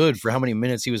really good for how many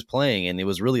minutes he was playing, and it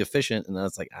was really efficient." And I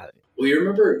was like, "Well, you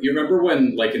remember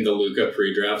when like in the Luka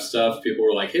pre-draft stuff, people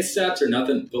were like, his stats are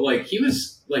nothing, but like he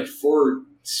was like for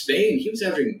Spain, he was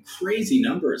averaging crazy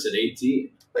numbers at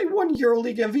 18." They won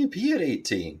EuroLeague MVP at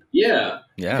 18. Yeah.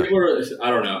 People were, I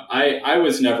don't know. I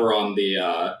was never on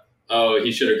the,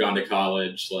 he should have gone to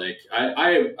college. Like,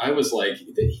 I was like,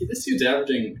 this dude's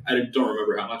averaging, I don't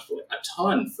remember how much, but like a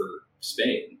ton for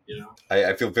Spain, you know?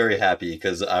 I feel very happy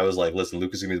because I was like, listen,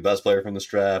 Luka's going to be the best player from this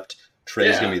draft.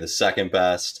 Trey's going to be the second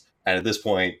best. And at this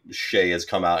point, Shea has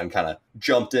come out and kind of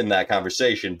jumped in that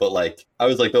conversation. But like, I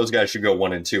was like, those guys should go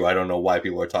 1 and 2. I don't know why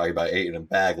people are talking about Ayton and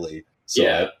Bagley. So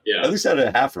at least I had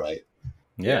it half right.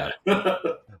 Yeah.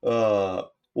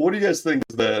 What do you guys think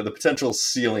is the potential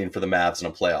ceiling for the Mavs in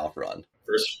a playoff run?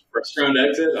 First round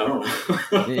exit? I don't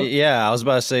know. Yeah, I was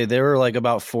about to say they were like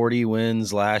about 40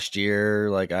 wins last year.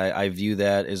 Like I view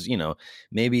that as,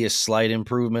 maybe a slight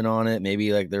improvement on it.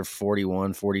 Maybe like they're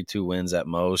 41, 42 wins at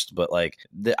most. But like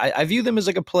I view them as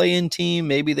like a play-in team.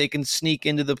 Maybe they can sneak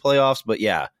into the playoffs. But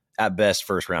yeah, at best,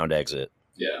 first round exit.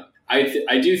 Yeah.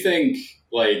 I do think,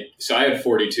 so I had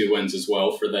 42 wins as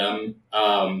well for them.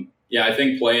 I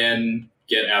think play-in,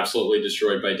 get absolutely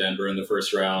destroyed by Denver in the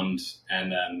first round,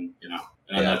 and then,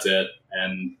 that's it.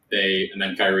 And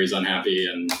then Kyrie's unhappy,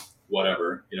 and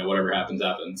whatever happens.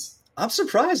 I'm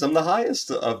surprised. I'm the highest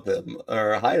of them,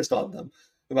 or highest on them.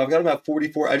 I've got them at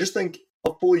 44. I just think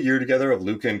a full year together of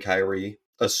Luka and Kyrie,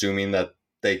 assuming that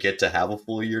they get to have a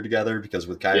full year together, because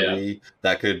with Kyrie,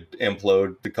 that could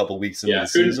implode a couple weeks into the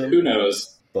season. Who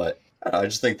knows? But I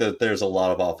just think that there's a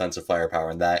lot of offensive firepower,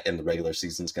 and that in the regular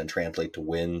season is going to translate to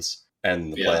wins,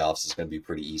 and the playoffs is going to be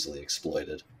pretty easily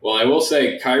exploited. Well, I will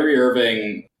say Kyrie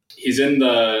Irving, he's in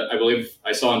I believe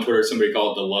I saw on Twitter somebody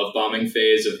call it the love bombing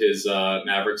phase of his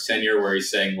Mavericks tenure, where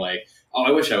he's saying like, "Oh,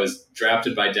 I wish I was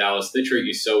drafted by Dallas. They treat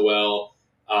you so well."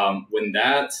 When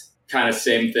that kind of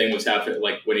same thing was happening,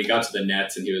 like when he got to the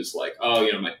Nets and he was like, "Oh,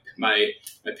 my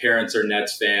parents are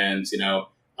Nets fans,"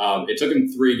 it took him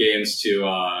 3 games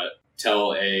to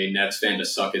tell a Nets fan to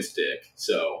suck his dick.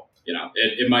 So,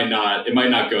 it might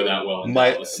not go that well in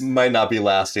Dallas. Might not be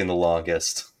lasting the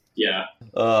longest. Yeah.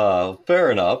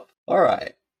 Fair enough. All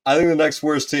right. I think the next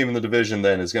worst team in the division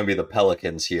then is going to be the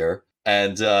Pelicans here.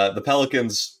 And the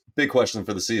Pelicans' big question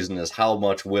for the season is how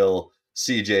much will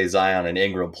CJ, Zion, and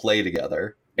Ingram play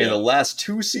together? In the last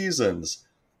 2 seasons,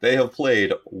 they have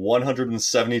played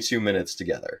 172 minutes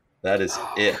together. That is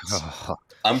it.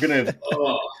 I'm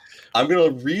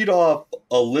gonna read off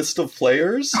a list of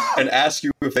players and ask you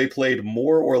if they played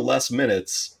more or less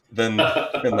minutes than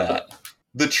that.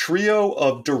 The trio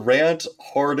of Durant,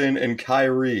 Harden, and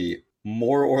Kyrie,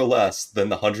 more or less than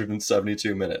the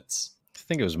 172 minutes. I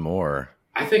think it was more.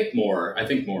 I think more.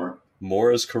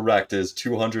 More is correct. It is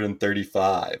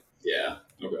 235. Yeah.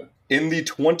 Okay. In the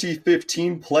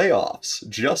 2015 playoffs,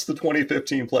 just the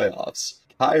 2015 playoffs,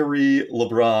 Kyrie,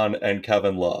 LeBron, and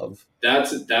Kevin Love.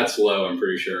 That's low, I'm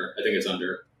pretty sure. I think it's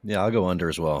under. Yeah, I'll go under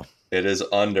as well. It is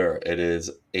under. It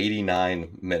is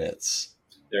 89 minutes.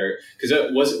 There,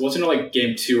 because wasn't it like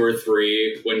game 2 or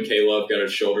 3 when K-Love got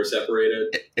his shoulder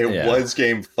separated? It was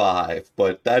game 5,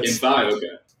 but that's game 5. Okay,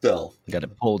 still got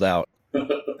it pulled out.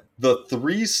 The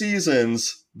 3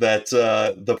 seasons that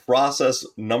the process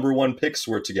number 1 picks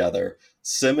were together,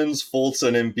 Simmons, Fultz,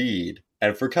 and Embiid.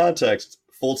 And for context,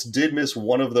 Fultz did miss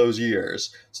one of those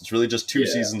years, so it's really just 2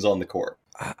 seasons on the court.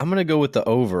 I'm going to go with the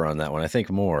over on that one. I think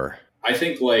more. I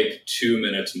think like 2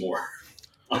 minutes more,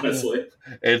 honestly.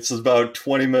 It's about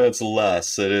 20 minutes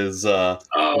less. It is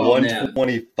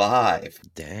 125. Man.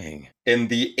 Dang. In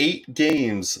the 8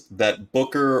 games that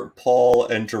Booker, Paul,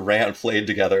 and Durant played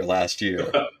together last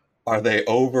year, are they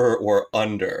over or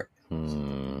under?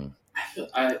 I feel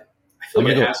like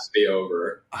it has to be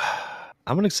over.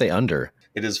 I'm going to say under.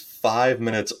 It is 5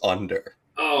 minutes under.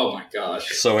 Oh my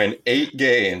gosh. So in 8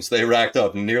 games, they racked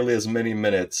up nearly as many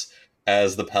minutes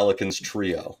as the Pelicans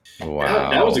trio. Wow.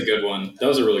 That was a good one. That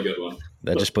was a really good one.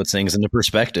 That just puts things into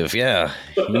perspective. Yeah.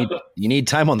 You need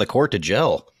time on the court to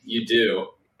gel. You do.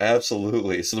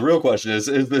 Absolutely. So the real question is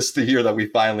this the year that we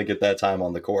finally get that time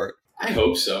on the court? I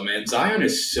hope so, man. Zion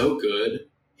is so good.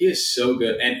 He is so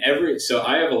good. And so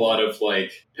I have a lot of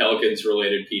like Pelicans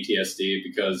related PTSD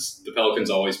because the Pelicans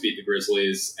always beat the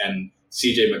Grizzlies and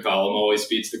CJ McCollum always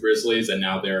beats the Grizzlies, and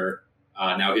now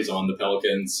now he's on the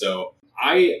Pelicans. So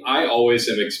I always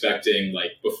am expecting,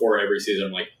 like, before every season,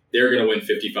 I'm like, they're going to win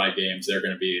 55 games. They're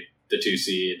going to be the 2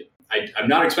 seed. I'm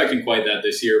not expecting quite that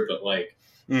this year, but like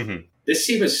this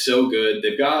team is so good.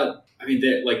 They've got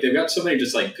so many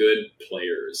just like good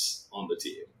players on the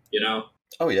team, you know?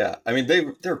 Oh yeah. I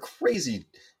mean, they're crazy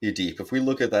deep. If we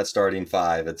look at that starting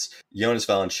 5, it's Jonas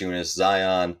Valanciunas,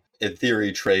 Zion, in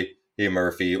theory, Trey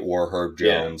Murphy or Herb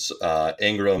Jones,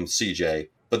 Ingram, CJ.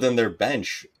 But then their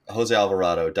bench, Jose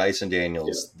Alvarado, Dyson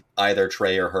Daniels, either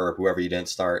Trey or Herb, whoever you didn't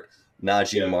start,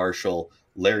 Najee Marshall,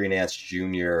 Larry Nance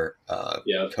Jr.,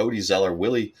 Cody Zeller,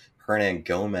 Willie Hernan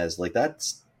Gomez. Like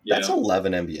that's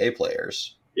 11 NBA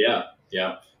players. Yeah.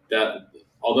 That,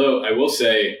 although I will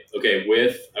say, okay,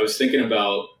 I was thinking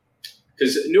about,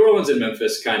 because New Orleans and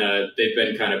Memphis they've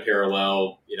been kind of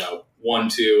parallel,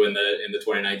 1-2 in the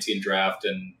 2019 draft,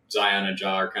 and Zion and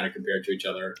Ja are kind of compared to each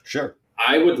other. Sure.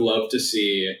 I would love to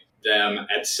see them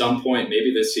at some point,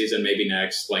 maybe this season, maybe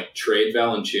next, like trade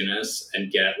Valanciunas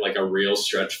and get like a real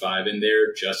stretch 5 in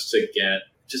there just to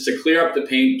clear up the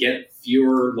paint, get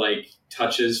fewer like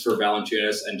touches for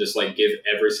Valanciunas, and just like give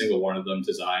every single one of them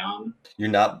to Zion. You're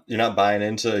not buying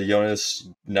into Jonas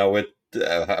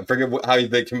I forget how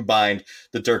they combined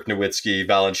the Dirk Nowitzki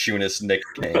Valanciunas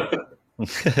nickname.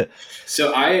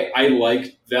 So I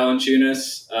like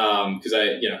Valanciunas because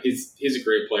he's a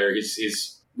great player.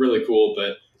 He's really cool,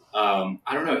 but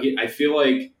I don't know. I feel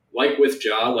like with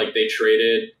Ja, like they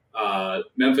traded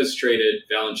Memphis traded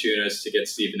Valanciunas to get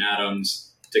Steven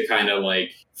Adams to kind of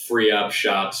like free up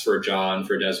shots for Ja and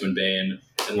for Desmond Bane,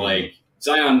 and like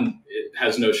Zion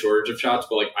has no shortage of shots,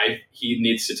 but like he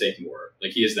needs to take more.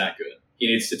 Like he is that good. He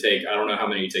needs to take, I don't know how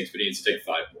many he takes, but he needs to take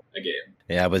 5 more a game.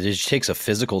 Yeah, but it just takes a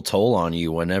physical toll on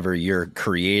you whenever you're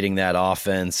creating that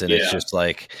offense. And it's just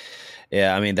like,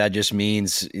 I mean, that just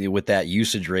means with that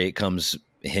usage rate comes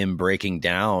him breaking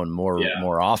down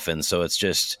more often. So it's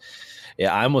just,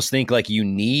 I almost think like you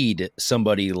need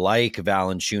somebody like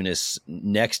Valanciunas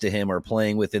next to him or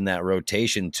playing within that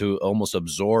rotation to almost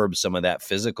absorb some of that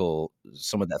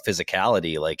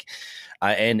physicality. Like,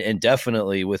 and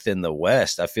definitely within the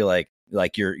West, I feel like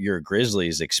your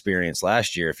Grizzlies experience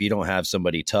last year, if you don't have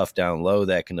somebody tough down low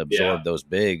that can absorb those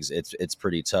bigs, it's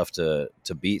pretty tough to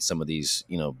beat some of these,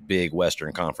 big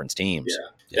Western Conference teams.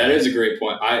 Yeah, that is a great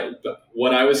point.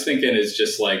 What I was thinking is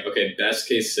just like, okay, best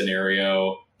case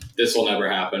scenario, this will never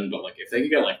happen, but like if they could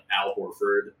get like Al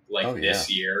Horford this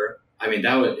year, I mean,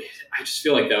 I just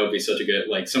feel like that would be such a good,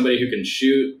 like somebody who can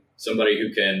shoot, somebody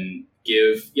who can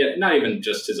give, not even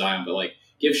just to Zion, but like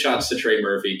give shots to Trey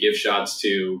Murphy, give shots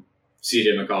to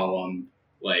CJ McCollum.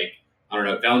 Like, I don't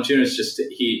know, Valanciunas just,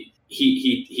 he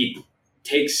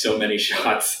takes so many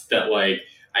shots that like,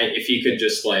 if he could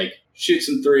just like shoot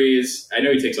some threes, I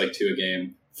know he takes like 2 a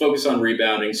game, focus on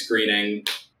rebounding, screening,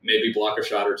 maybe block a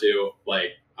shot or 2,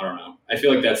 like, I don't know. I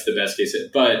feel like that's the best case.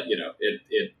 But,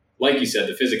 it like you said,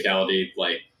 the physicality,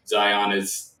 like Zion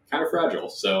is kind of fragile.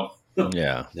 So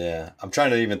yeah. I'm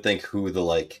trying to even think who the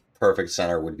like perfect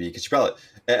center would be, because you probably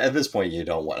at this point you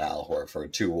don't want Al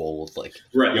Horford, too old. Like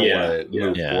you don't want to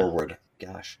move forward.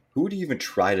 Gosh, who would you even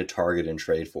try to target and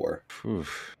trade for?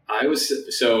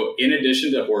 So in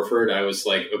addition to Horford, I was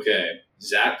like, okay,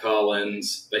 Zach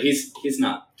Collins, but he's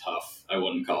not tough. I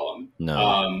wouldn't call him.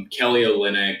 No. Kelly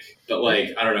Olynyk, but like,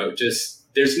 I don't know, just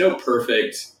there's no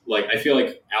perfect, like, I feel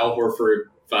like Al Horford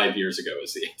 5 years ago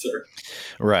is the answer.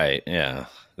 Right. Yeah.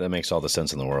 That makes all the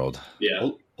sense in the world.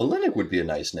 Yeah. Olynyk would be a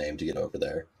nice name to get over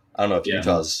there. I don't know if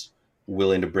Utah's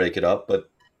willing to break it up, but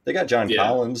they got John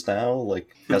Collins now.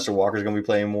 Like, Kessler Walker's going to be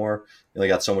playing more. They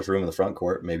got so much room in the front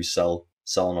court. Maybe sell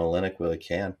an Olynyk where they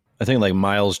can. I think like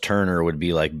Miles Turner would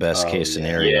be like best case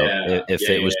scenario if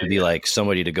it was to be like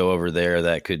somebody to go over there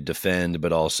that could defend,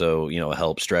 but also,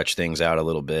 help stretch things out a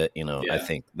little bit. I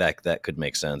think that could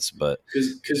make sense, but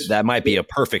cause that might be a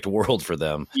perfect world for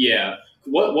them. Yeah.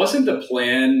 What wasn't the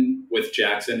plan with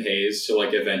Jackson Hayes to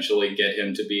like eventually get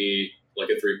him to be like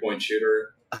a 3-point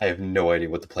shooter? I have no idea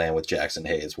what the plan with Jackson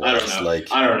Hayes was.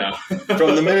 I don't know.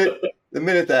 From the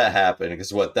minute that happened, because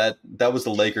that was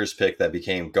the Lakers pick that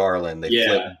became Garland. They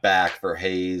flipped back for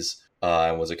Hayes.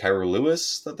 And was it Kyra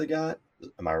Lewis that they got?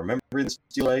 Am I remembering this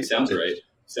right? Sounds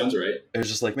right. It was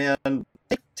just like, man,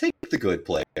 take the good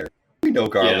player. We We know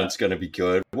Garland's going to be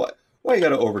good. Why you got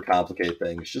to overcomplicate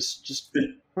things? Just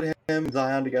put him and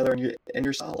Zion together, and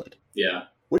you're solid. Yeah.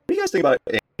 What do you guys think about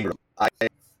Ingram? I came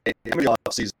in the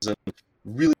offseason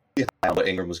really high on what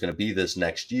Ingram was going to be this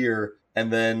next year,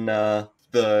 and then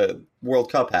the World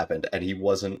Cup happened, and he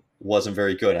wasn't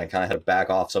very good. I kind of had to back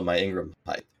off some of my Ingram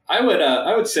hype. I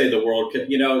would say the World Cup,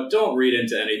 don't read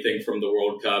into anything from the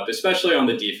World Cup, especially on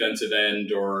the defensive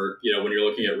end or, when you're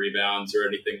looking at rebounds or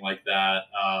anything like that.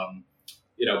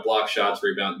 Block shots,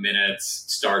 rebound minutes,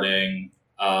 starting,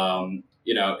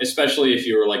 especially if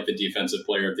you were like the defensive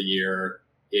player of the year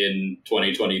in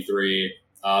 2023.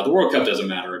 The World Cup doesn't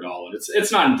matter at all. And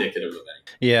it's not indicative of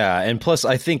anything. Yeah. And plus,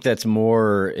 I think it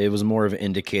was more of an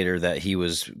indicator that he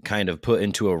was kind of put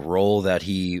into a role that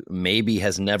he maybe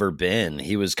has never been.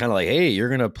 He was kind of like, hey, you're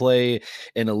going to play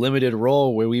in a limited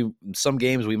role where some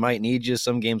games we might need you,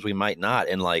 some games we might not.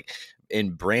 And like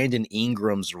in Brandon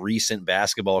Ingram's recent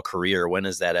basketball career, when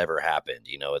has that ever happened?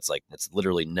 It's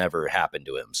literally never happened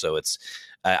to him. So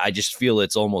I just feel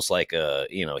it's almost like,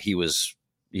 he was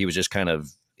just kind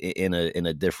of in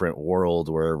a different world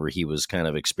wherever he was kind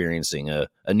of experiencing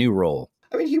a new role.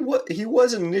 I mean, he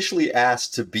was initially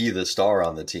asked to be the star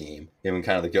on the team, him and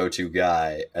kind of the go-to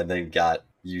guy, and then got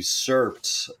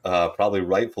usurped, probably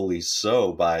rightfully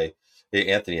so, by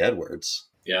Anthony Edwards.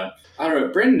 Yeah. I don't know.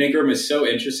 Brandon Ingram is so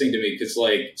interesting to me because,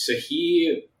 I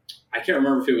can't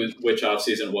remember if it was which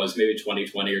offseason it was, maybe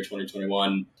 2020 or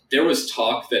 2021. There was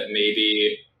talk that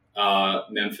maybe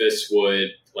Memphis would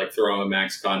throw him a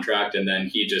max contract, and then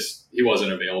he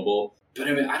wasn't available. But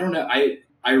I mean, I don't know.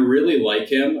 I really like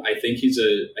him. I think he's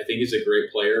a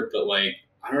great player, but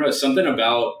I don't know, something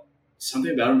about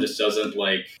him just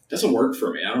doesn't work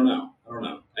for me. I don't know.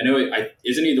 I know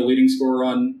isn't he the leading scorer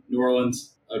on New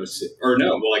Orleans? I would say, or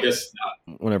no? Well, I guess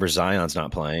not. Whenever Zion's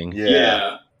not playing.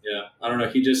 Yeah. I don't know.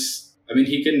 He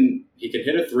can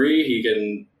hit a three. He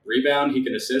can rebound. He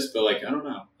can assist. But I don't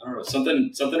know.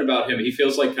 Something about him. He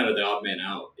feels like kind of the odd man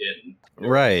out in.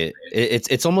 Right.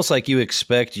 It's almost like you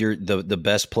expect the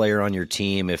best player on your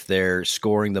team, if they're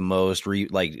scoring the most,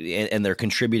 and they're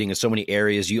contributing in so many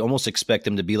areas, you almost expect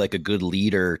them to be like a good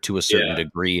leader to a certain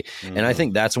degree. Mm-hmm. And I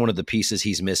think that's one of the pieces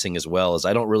he's missing as well. Is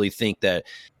I don't really think that,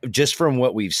 just from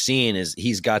what we've seen, is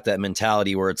he's got that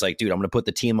mentality where it's like, dude, I'm going to put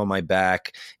the team on my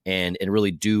back and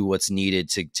really do what's needed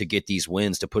to get these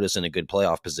wins to put us in a good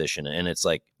playoff position. And it's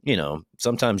like,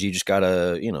 sometimes you just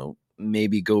gotta,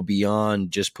 maybe go beyond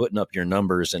just putting up your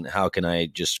numbers and how can I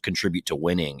just contribute to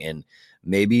winning. And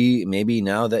maybe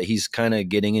now that he's kind of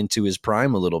getting into his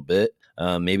prime a little bit,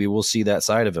 maybe we'll see that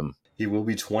side of him. He will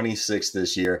be 26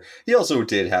 this year. He also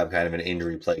did have kind of an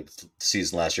injury-plagued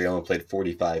season last year. He only played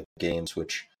 45 games,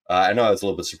 which I know I was a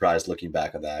little bit surprised looking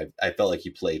back on that. I felt like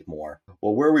he played more.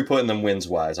 Well, where are we putting them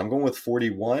wins-wise? I'm going with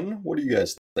 41. What do you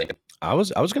guys think? I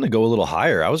was going to go a little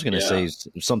higher. I was going to say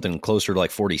something closer to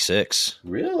 46.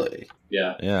 Really?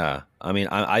 Yeah. Yeah. I mean,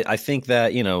 I think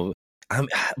that,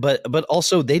 but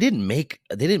also they didn't make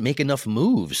enough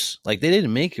moves. They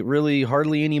didn't make really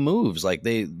hardly any moves.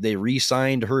 They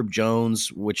re-signed Herb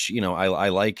Jones, which, I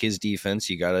like his defense.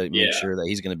 You got to make sure that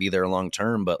he's going to be there long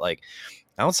term. But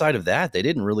outside of that, they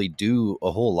didn't really do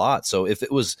a whole lot. So if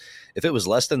it was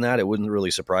less than that, it wouldn't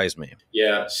really surprise me.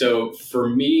 Yeah. So for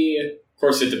me, of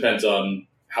course, it depends on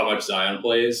how much Zion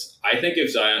plays. I think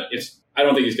I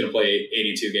don't think he's going to play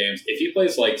 82 games. If he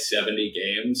plays 70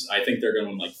 games, I think they're going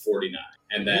to win 49.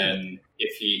 And then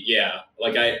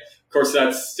of course,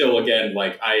 that's still, again,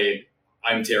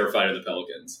 I'm terrified of the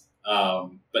Pelicans.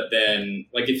 But then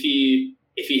if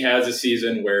he has a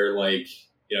season where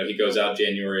he goes out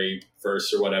January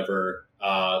 1st or whatever,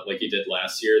 like he did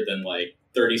last year, then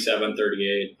 37,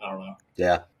 38, I don't know.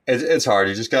 Yeah. It's hard.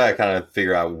 You just got to kind of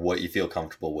figure out what you feel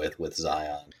comfortable with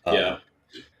Zion.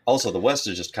 Also, the West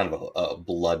is just kind of a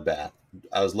bloodbath.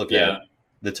 I was looking at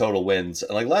the total wins.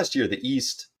 And last year, the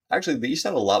East had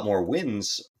a lot more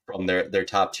wins from their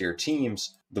top tier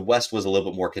teams. The West was a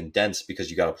little bit more condensed because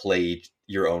you got to play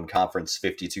your own conference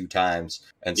 52 times.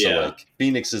 And so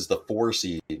Phoenix is the 4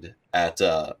 seed at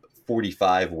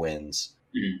 45 wins.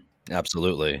 Mm-hmm.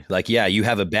 Absolutely. You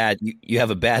have a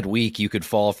bad week, you could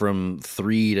fall from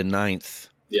 3 to 9th.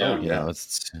 Yeah.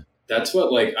 That's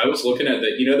what I was looking at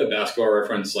that, the Basketball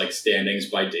Reference standings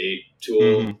by date tool.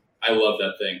 Mm-hmm. I love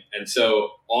that thing. And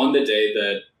so on the day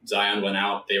that Zion went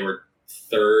out, they were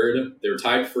third. They were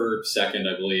tied for second,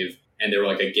 I believe, and they were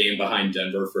a game behind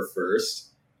Denver for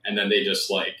first. And then they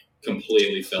just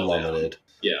completely fell down.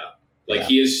 Yeah.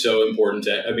 He is so important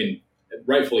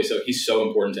rightfully so. He's so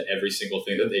important to every single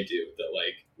thing that they do that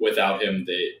without him,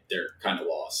 they're kind of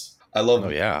lost. I love. Oh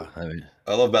yeah.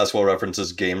 I love Basketball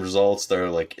Reference's game results. They're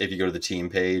like, if you go to the team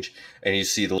page and you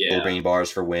see the little green bars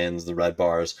for wins, the red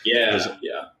bars. Yeah.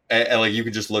 And like you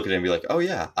can just look at it and be like, oh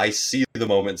yeah, I see the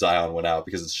moment Zion went out,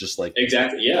 because it's just like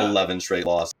exactly 11 straight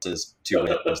losses, 2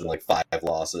 wins, and like 5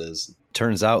 losses.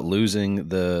 Turns out losing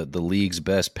the league's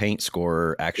best paint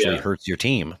scorer actually hurts your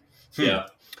team. Yeah.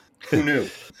 Who knew?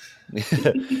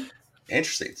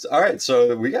 Interesting. All right,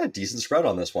 so we got a decent spread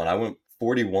on this one. I went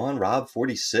 41, Rob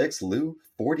 46, Lou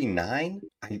 49.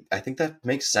 I think that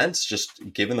makes sense,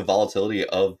 just given the volatility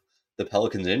of the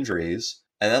Pelicans' injuries.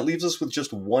 And that leaves us with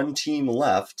just one team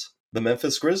left, the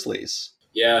Memphis Grizzlies.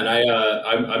 Yeah, and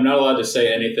I'm not allowed to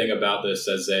say anything about this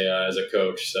as a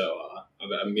coach, so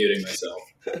I'm muting myself.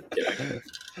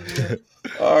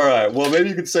 All right. Well, maybe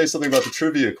you could say something about the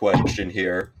trivia question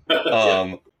here.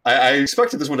 I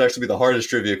expected this one to actually be the hardest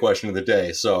trivia question of the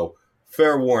day, so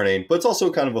fair warning, but it's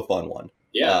also kind of a fun one.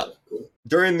 Yeah. Cool.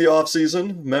 During the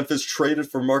offseason, Memphis traded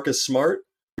for Marcus Smart,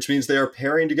 which means they are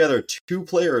pairing together 2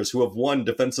 players who have won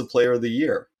Defensive Player of the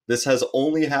Year. This has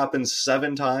only happened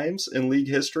 7 times in league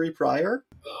history prior.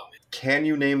 Can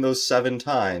you name those 7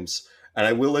 times? And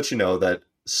I will let you know that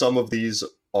some of these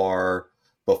are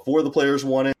before the players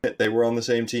won it, they were on the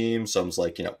same team. Some's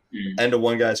like, end of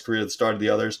one guy's career at the start of the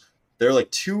others. They're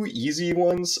like 2 easy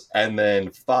ones, and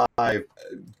then 5.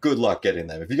 Good luck getting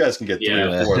them. If you guys can get 3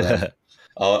 or 4 of them,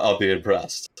 I'll be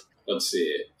impressed. Let's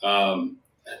see.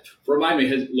 Remind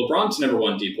me, LeBron's never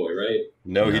won Depoy, right?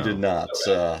 No, he did not.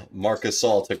 Okay. Marcus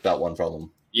Saul took that one from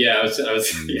him. Yeah, I was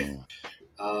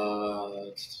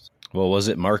Well, was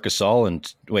it Marcus Gasol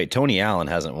and Tony Allen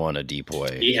hasn't won a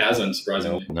Depoy. He hasn't,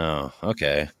 surprisingly. No.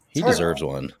 Okay. He deserves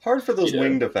one. Hard for those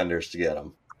wing defenders to get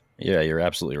him. Yeah, you're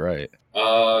absolutely right.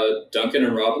 Duncan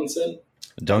and Robinson?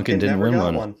 Duncan didn't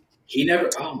win one. He never.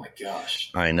 Oh my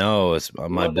gosh! I know. It's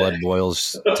my blood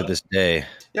boils to this day.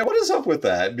 Yeah, what is up with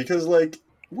that? Because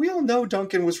we all know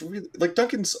Duncan was really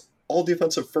Duncan's all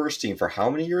defensive first team for how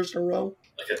many years in a row?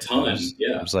 Like a ton.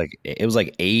 It was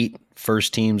like 8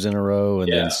 first teams in a row,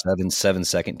 and then seven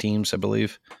second teams, I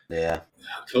believe. Yeah.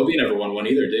 Kobe never won one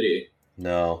either, did he?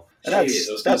 No. And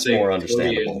that's more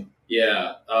understandable.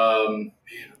 Yeah. Man,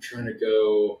 I'm trying to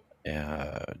go.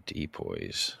 Yeah,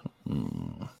 Depoys.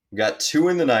 We got 2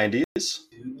 in the 90s.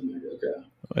 Okay.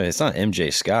 Wait, it's not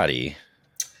MJ Scotty.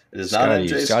 It is not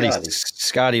MJ Scotty.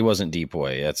 Scotty wasn't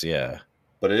Depoy. That's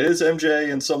But it is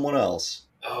MJ and someone else.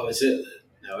 Oh, is it?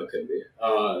 No, it couldn't be.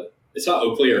 It's not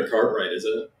Oakley or Cartwright, is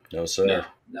it? No, sir. No.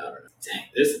 Dang,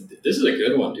 this is a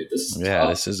good one, dude. This is tough.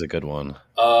 This is a good one.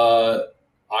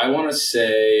 I want to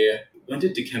say, when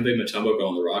did Dikembe Mutombo go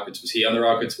on the Rockets? Was he on the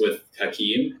Rockets with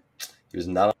Hakeem? He was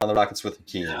not on the Rockets with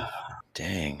Hakeem.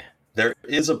 Dang. There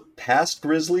is a past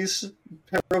Grizzlies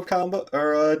pair of combo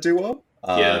or duo.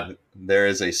 There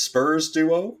is a Spurs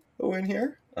duo in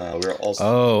here. We're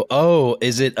also.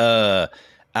 Is it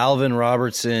Alvin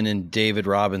Robertson and David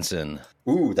Robinson?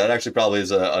 Ooh, that actually probably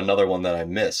is another one that I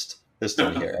missed. This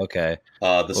one here. Okay.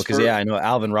 I know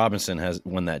Alvin Robinson has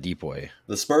won that Depoy.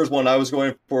 The Spurs one I was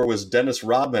going for was Dennis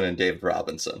Rodman and David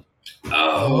Robinson.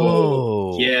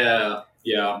 Oh. Yeah.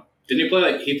 Didn't he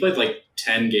play he played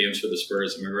 10 games for the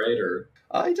Spurs, am I right? Or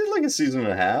he did a season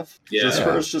and a half. Yeah. The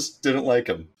Spurs just didn't like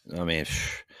him. I mean,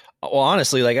 well,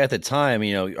 honestly, at the time,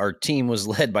 our team was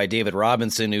led by David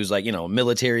Robinson, who's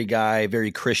military guy,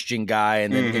 very Christian guy,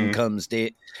 and then in comes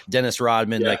Dennis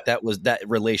Rodman. Yeah. That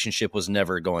relationship was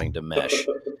never going to mesh.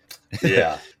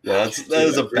 Yeah, that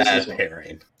is a bad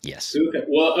pairing. Yes.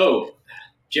 Well,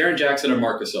 Jaren Jackson and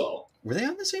Marcus Gasol. Were they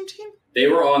on the same team? They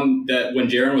were on that when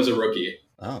Jaren was a rookie.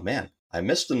 Oh man, I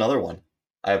missed another one.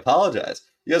 I apologize.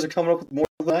 You guys are coming up with more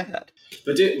than I had.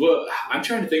 But I'm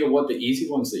trying to think of what the easy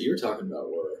ones that you were talking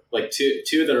about were.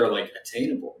 Two that are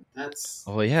attainable. That's.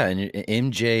 Oh yeah, and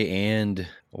MJ and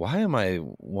why am I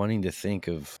wanting to think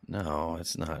of? No,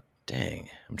 it's not. Dang,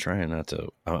 I'm trying not to.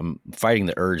 I'm fighting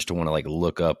the urge to want to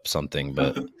look up something,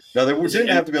 but no, they didn't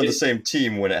have to be on the same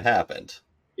team when it happened.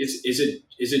 Is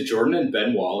it Jordan and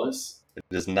Ben Wallace? It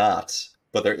is not.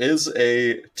 But there is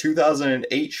a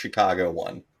 2008 Chicago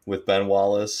one with Ben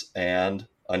Wallace and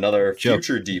another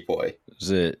future Depoy.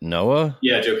 Is it Noah?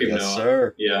 Yeah, Joakim Noah. Yes,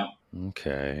 sir. Yeah.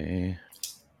 Okay.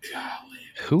 Golly.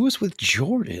 Who was with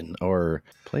Jordan or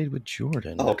played with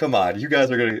Jordan? Oh, come on. You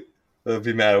guys are going to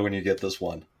be mad when you get this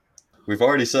one. We've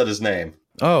already said his name.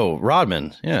 Oh,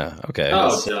 Rodman. Yeah. Okay. Oh,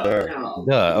 yes, sir.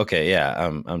 Duh. Okay.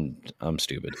 Yeah. I'm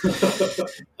stupid.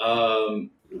 Who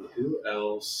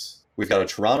else? We've got a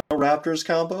Toronto Raptors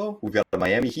combo. We've got a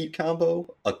Miami Heat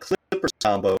combo, a Clippers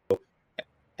combo,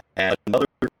 and another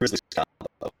Grizzlies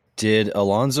combo. Did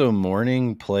Alonzo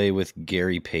Mourning play with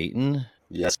Gary Payton?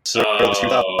 Yes, sir. Oh,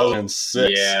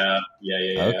 2006. yeah.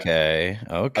 Okay.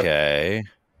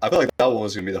 I feel like that one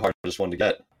was going to be the hardest one to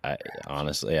get. I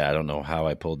honestly, I don't know how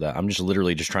I pulled that. I'm just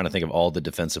literally just trying to think of all the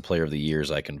defensive player of the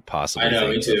years I can possibly I know,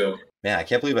 think me of. too. Man, I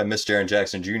can't believe I missed Jaren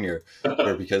Jackson Jr.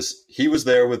 Because he was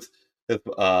there with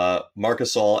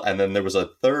Marcus All, and then there was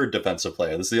a third defensive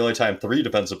player. This is the only time 3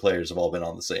 defensive players have all been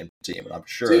on the same team, and I'm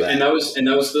sure Dude, of that. and that was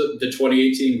the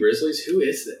 2018 Grizzlies. Who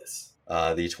is this?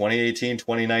 The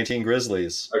 2018-2019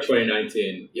 Grizzlies. Or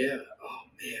 2019? Yeah. Oh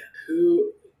man,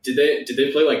 who did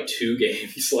they play like 2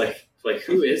 games? like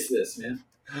who is this, man?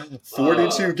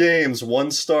 42 games,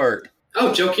 1 start.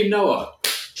 Oh, Joakim Noah.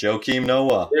 Joakim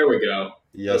Noah. There we go.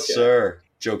 Yes, Okay. sir.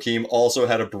 Joakim also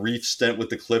had a brief stint with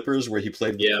the Clippers where he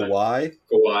played with Kawhi.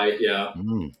 Kawhi, yeah.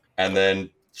 And then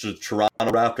the Toronto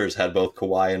Raptors had both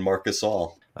Kawhi and Marcus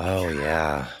All. Oh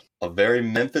yeah. A very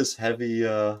Memphis heavy D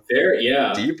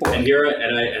boy. And here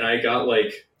I got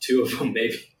like 2 of them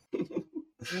maybe.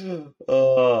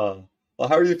 Well,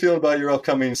 how are you feeling about your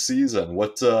upcoming season?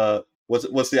 What's the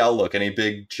outlook? Any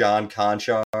big John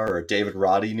Conchar or David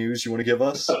Roddy news you want to give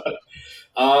us?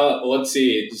 Let's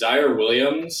see. Zaire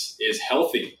Williams is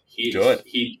healthy. He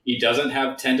doesn't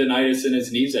have tendonitis in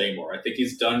his knees anymore. I think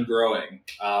he's done growing.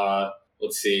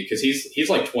 Let's see, because he's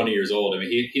like 20 years old. I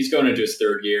mean, he's going into his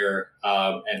 3rd year,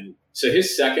 and so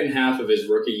his second half of his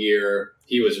rookie year,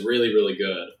 he was really, really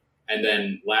good. And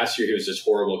then last year he was just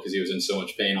horrible because he was in so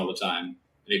much pain all the time, and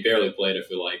he barely played. I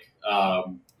feel like,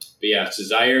 but yeah, so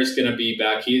Zaire's going to be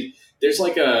back. There's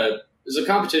a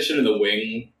competition in the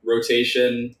wing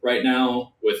rotation right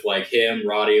now with like him,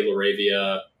 Roddy,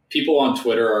 Laravia. People on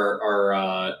Twitter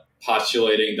are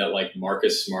postulating that like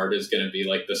Marcus Smart is going to be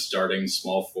like the starting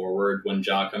small forward when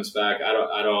Ja comes back. I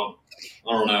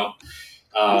don't know.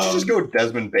 Would you just go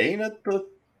Desmond Bane at the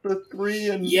 3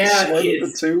 and slide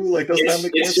the 2? Like, doesn't that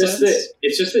make more sense?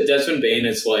 It's just that Desmond Bane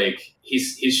is like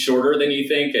he's shorter than you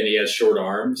think, and he has short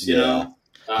arms. You know.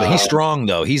 But he's strong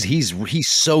though. He's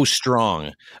so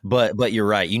strong. But you're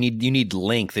right. You need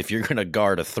length if you're gonna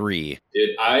guard a 3. Dude,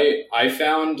 I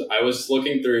was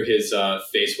looking through his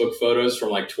Facebook photos from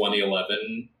like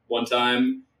 2011 one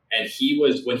time, and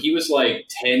when he was like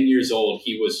 10 years old,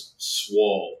 he was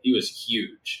swole. He was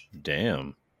huge.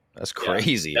 Damn, that's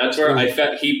crazy. Yeah, that's where I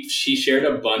felt she shared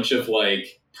a bunch of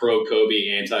like pro Kobe,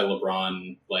 anti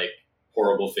LeBron, like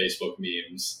horrible Facebook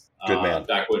memes. Good man.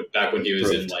 Back when he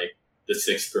was in like the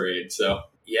 6th grade. So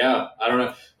yeah, I don't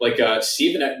know. Like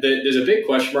Steven, there's a big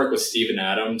question mark with Steven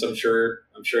Adams. I'm sure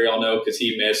y'all know because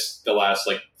he missed the last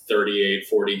like 38,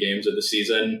 40 games of the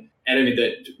season. And I mean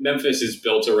that Memphis is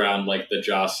built around like the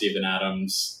Steven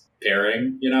Adams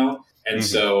pairing, you know. And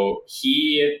so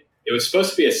it was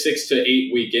supposed to be a 6 to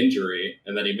 8 week injury,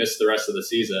 and then he missed the rest of the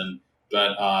season.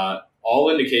 But all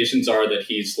indications are that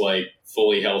he's like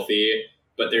fully healthy.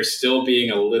 But they're still being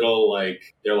a little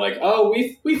like, they're like, oh,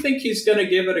 we think he's going to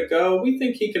give it a go. We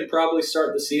think he can probably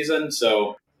start the season.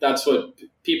 So that's what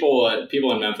people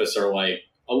in Memphis are like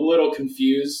a little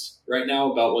confused right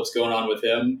now about what's going on with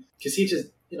him. Because he just,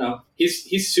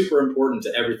 he's super important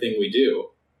to everything we do.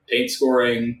 Paint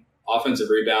scoring, offensive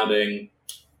rebounding,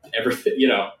 everything,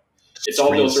 it's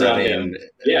all built around him.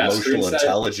 Yeah, emotional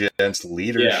intelligence,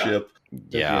 leadership.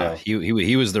 Yeah,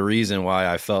 he was the reason why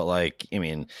I felt like,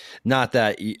 not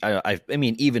that I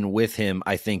mean, even with him,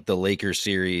 I think the Lakers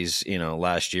series,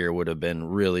 last year would have been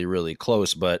really, really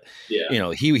close. But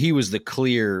he was the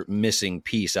clear missing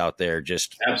piece out there.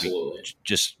 Absolutely,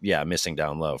 missing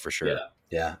down low for sure.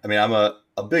 Yeah. I mean, I'm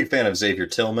a big fan of Xavier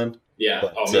Tillman. Yeah,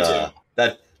 but, me too.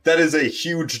 That is a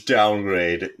huge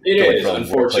downgrade. It is, from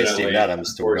unfortunately. Steven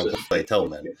Adams to play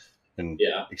Tillman. In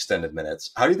extended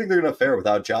minutes. How do you think they're going to fare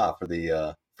without Ja for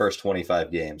the first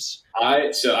 25 games?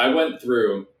 I went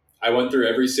through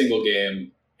every single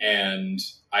game, and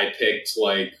I picked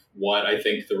like what I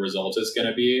think the result is going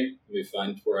to be. Let me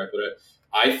find where I put it.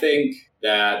 I think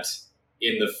that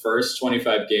in the first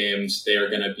 25 games, they are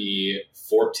going to be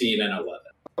 14 and 11.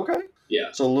 Okay.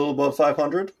 Yeah. So a little above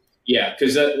 500? Yeah,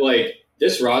 because like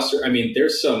this roster, I mean,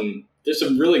 there's some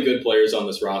really good players on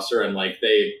this roster, and like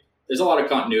there's a lot of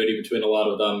continuity between a lot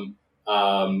of them.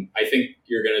 I think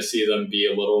you're going to see them be a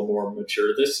little more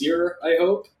mature this year, I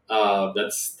hope.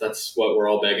 That's what we're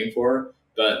all begging for.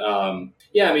 But, I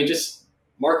mean, just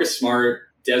Marcus Smart,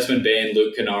 Desmond Bane,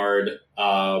 Luke Kennard,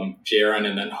 Jaren,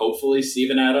 and then hopefully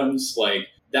Steven Adams. Like,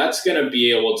 that's going to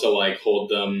be able to, like, hold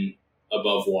them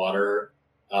above water,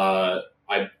 I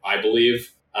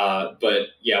believe. But,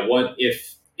 yeah,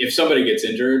 if somebody gets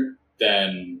injured,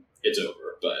 then it's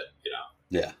over. But,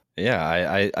 Yeah.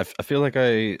 Yeah, I feel like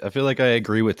I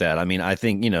agree with that. I mean, I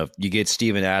think, you get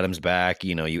Steven Adams back,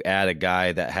 you add a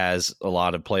guy that has a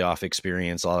lot of playoff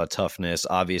experience, a lot of toughness,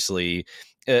 obviously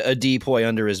a depoy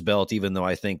under his belt, even though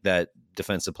I think that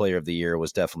defensive player of the year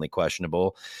was definitely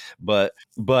questionable. But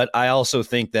I also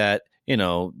think that,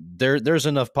 there's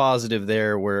enough positive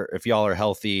there where if y'all are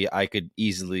healthy, I could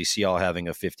easily see y'all having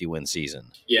a 50-win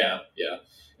season. Yeah, yeah.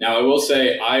 Now, I will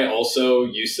say I also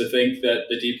used to think that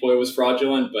the depoy was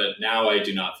fraudulent, but now I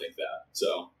do not think that.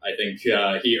 So I think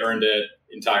he earned it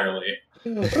entirely.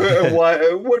 Why?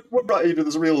 What brought you to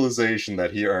this realization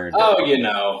that he earned it? Oh,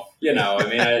 I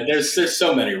mean, there's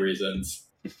so many reasons.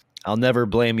 I'll never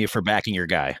blame you for backing your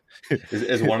guy.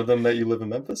 Is one of them that you live in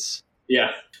Memphis?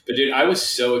 Yeah. But dude, I was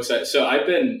so excited. So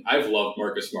I've loved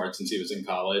Marcus Smart since he was in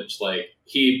college. Like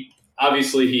he's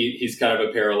kind of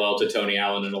a parallel to Tony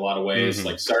Allen in a lot of ways. Mm-hmm.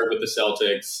 Like started with the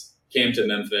Celtics, came to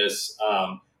Memphis.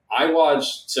 I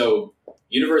watched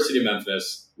University of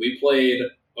Memphis. We played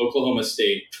Oklahoma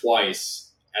State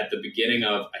twice at the beginning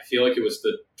of, I feel like it was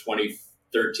the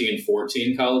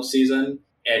 2013-14 college season.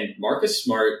 And Marcus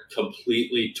Smart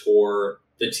completely tore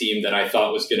the team that I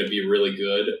thought was going to be really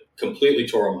good, completely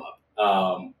tore them up.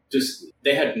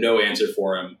 They had no answer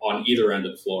for him on either end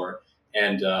of the floor.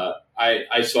 And I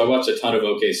watched a ton of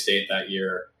OK State that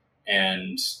year.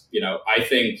 And, I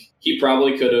think he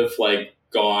probably could have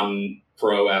gone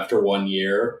pro after 1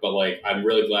 year, but I'm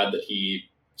really glad that he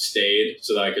stayed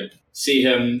so that I could see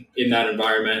him in that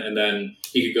environment. And then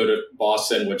he could go to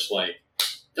Boston, which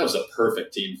that was a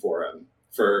perfect team for him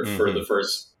for the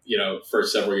first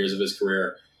several years of his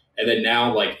career. And then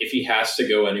now, if he has to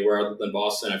go anywhere other than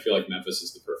Boston, I feel like Memphis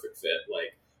is the perfect fit.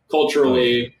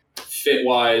 Culturally,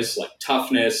 fit-wise,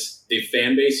 toughness, the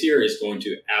fan base here is going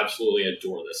to absolutely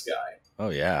adore this guy. Oh,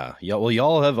 yeah.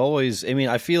 Y'all have always, I mean,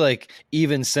 I feel like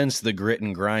even since the grit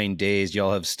and grind days,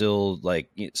 y'all have still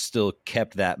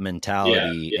kept that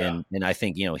mentality. Yeah. And I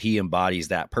think, he embodies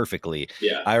that perfectly.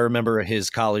 Yeah. I remember his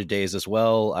college days as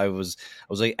well. I was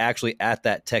actually at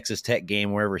that Texas Tech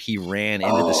game wherever he ran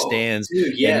into the stands,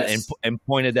 dude, yes. and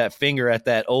pointed that finger at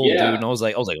that old dude. And I was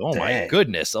like, oh my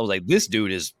goodness. I was like, this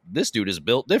dude is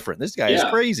built different. This guy is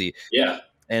crazy. Yeah.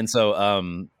 And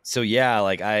so yeah,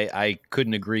 I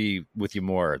couldn't agree with you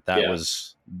more. That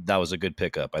was a good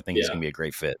pickup. I think it's gonna be a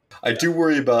great fit. I do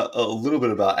worry about a little bit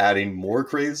about adding more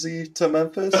crazy to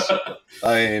Memphis.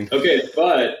 I mean, okay,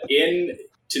 but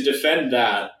to defend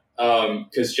that,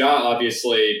 because Ja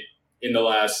obviously in the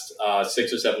last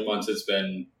 6 or 7 months has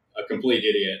been a complete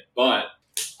idiot, but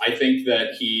I think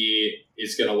that he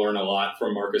is going to learn a lot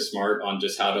from Marcus Smart on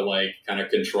just how to kind of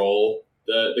control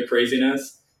the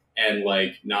craziness. And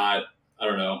not, I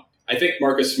don't know. I think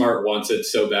Marcus Smart wants it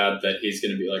so bad that he's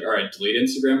going to be like, all right, delete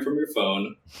Instagram from your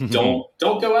phone. Don't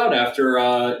go out after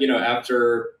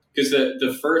because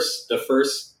the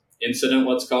first incident,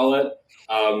 let's call it,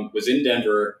 was in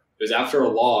Denver. It was after a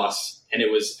loss, and it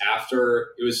was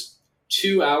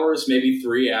 2 hours, maybe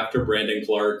 3 after Brandon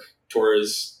Clark tore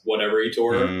his whatever he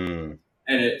tore,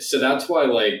 and so that's why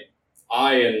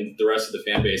I and the rest of the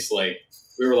fan base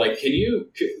we were like, could you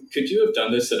have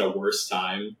done this at a worse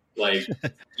time?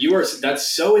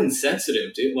 That's so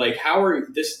insensitive, dude.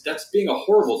 That's being a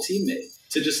horrible teammate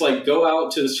to just go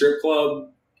out to the strip club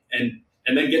and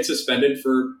then get suspended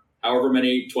for however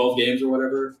many 12 games or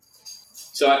whatever.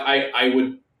 So I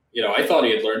would, I thought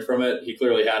he had learned from it. He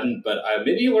clearly hadn't, but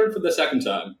maybe he learned for the second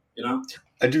time,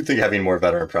 I do think having more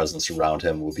veteran presence around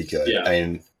him will be good. Yeah. I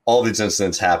mean, all these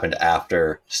incidents happened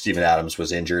after Steven Adams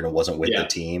was injured and wasn't with the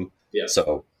team. Yeah.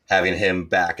 So having him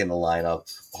back in the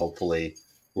lineup hopefully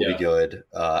will be good.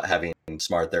 Having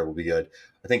Smart there will be good.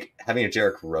 I think having a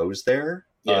Derrick Rose there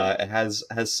has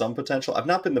some potential. I've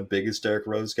not been the biggest Derrick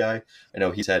Rose guy. I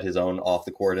know he's had his own off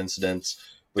the court incidents,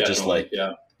 but Definitely,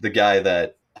 just the guy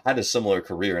that had a similar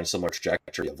career and similar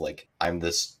trajectory of I'm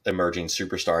this emerging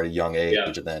superstar at a young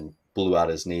age and then blew out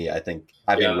his knee. I think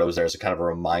having Rose there is a kind of a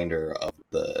reminder of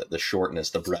the shortness,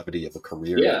 the brevity of a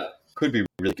career could be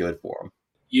really good for him.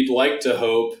 You'd like to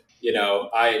hope,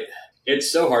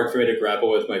 it's so hard for me to grapple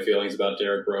with my feelings about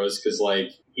Derrick Rose because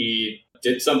he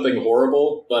did something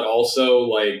horrible, but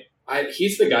also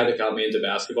he's the guy that got me into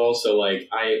basketball. So I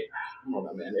don't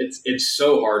know, man, it's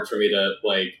so hard for me to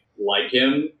like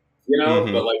him, but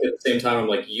at the same time,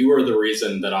 I'm you are the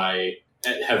reason that I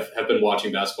have been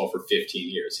watching basketball for 15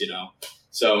 years,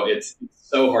 so it's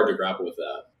so hard to grapple with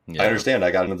that. Yeah. I understand.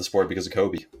 I got into the sport because of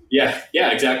Kobe. Yeah,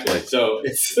 exactly. So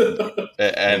it's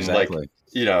and exactly.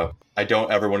 I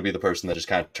don't ever want to be the person that just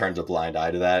kind of turns a blind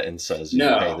eye to that and says,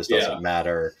 hey, this doesn't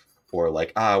matter, or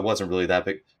it wasn't really that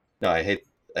big. No, I hate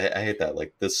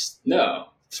that. This. No.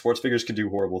 Sports figures can do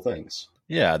horrible things.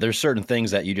 Yeah, there's certain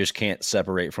things that you just can't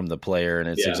separate from the player. And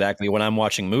it's Yeah. exactly when I'm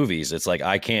watching movies, it's like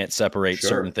I can't separate Sure.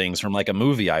 certain things from like a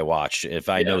movie I watch if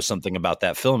I know something about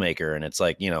that filmmaker. And it's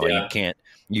like, you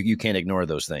can't ignore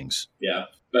those things. Yeah.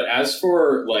 But as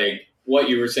for like what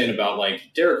you were saying about like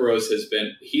Derrick Rose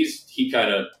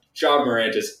John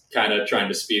Morant is kind of trying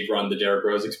to speed run the Derrick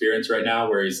Rose experience right now,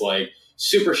 where he's like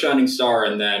super shining star.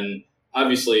 And then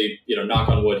obviously, knock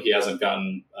on wood, he hasn't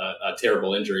gotten a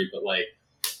terrible injury, but like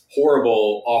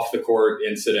horrible off the court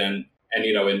incident. And,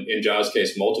 in Ja's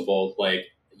case, multiple, like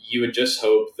you would just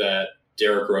hope that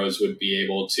Derrick Rose would be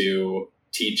able to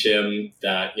teach him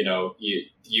that,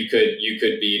 you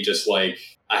could be just like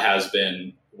a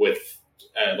has-been with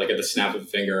like at the snap of a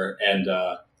finger. And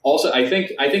also, I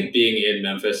think being in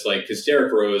Memphis, like, because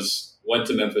Derrick Rose went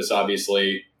to Memphis,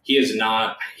 obviously, he's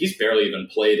barely even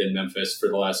played in Memphis for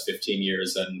the last 15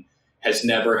 years and has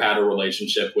never had a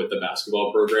relationship with the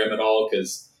basketball program at all,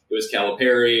 because it was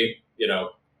Calipari.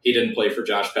 He didn't play for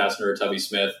Josh Pastner or Tubby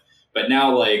Smith. But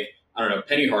now, like, I don't know,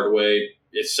 Penny Hardaway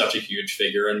is such a huge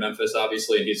figure in Memphis,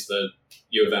 obviously, and he's the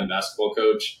U of M basketball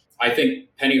coach. I think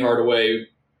Penny Hardaway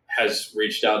has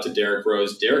reached out to Derrick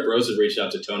Rose. Derrick Rose has reached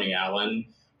out to Tony Allen,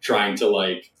 trying to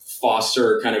like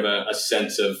foster kind of a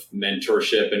sense of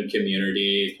mentorship and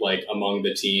community like among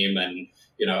the team. And,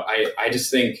 I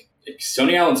just think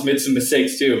Tony Allen's made some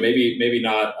mistakes too, maybe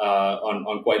not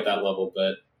on quite that level,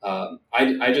 but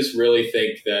I just really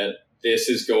think that this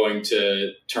is going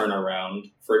to turn around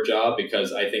for Ja,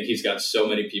 because I think he's got so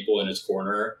many people in his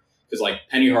corner. Because like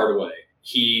Penny Hardaway,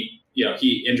 he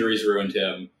injuries ruined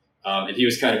him. And he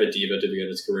was kind of a diva to begin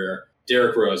his career.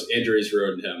 Derrick Rose, injuries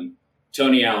ruined him.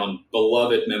 Tony Allen,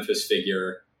 beloved Memphis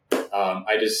figure.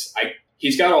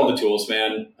 He's got all the tools,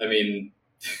 man. I mean,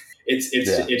 he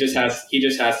just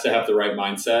has to have the right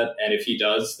mindset. And if he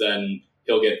does, then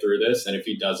he'll get through this. And if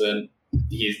he doesn't,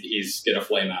 he's gonna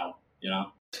flame out.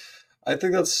 I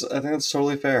think that's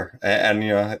totally fair. And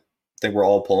I think we're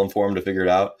all pulling for him to figure it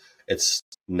out. It's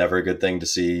never a good thing to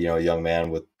see, a young man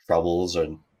with troubles,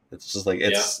 and it's just like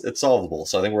it's solvable.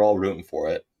 So I think we're all rooting for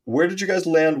it. Where did you guys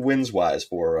land wins wise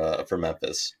for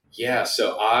Memphis? Yeah,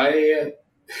 so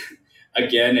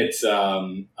again, it's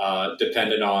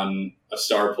dependent on a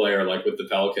star player, like with the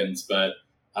Pelicans. But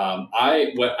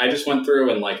I just went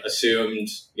through and like assumed,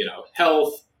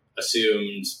 health,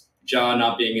 assumed Ja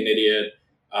not being an idiot,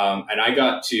 and I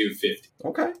got to 50.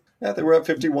 Okay, yeah, they were at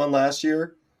 51 last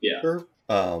year. Yeah,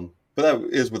 but that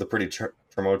is with a pretty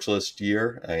tumultuous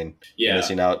year. I mean,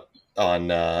 missing out on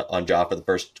Ja for the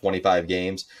first 25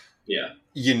 games. Yeah.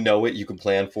 You can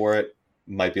plan for it.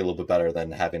 Might be a little bit better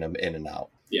than having him in and out.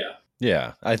 Yeah.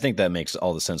 Yeah, I think that makes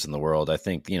all the sense in the world. I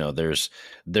think,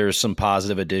 there's some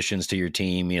positive additions to your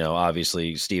team.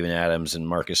 Obviously Steven Adams and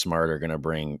Marcus Smart are going to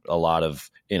bring a lot of,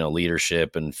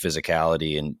 leadership and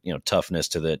physicality and, toughness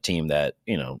to the team that,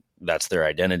 that's their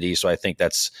identity. So I think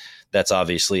that's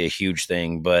obviously a huge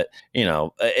thing, but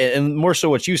and more so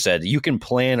what you said, you can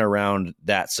plan around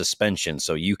that suspension.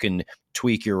 So you can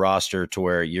tweak your roster to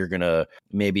where you're going to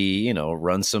maybe,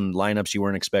 run some lineups you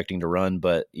weren't expecting to run,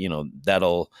 but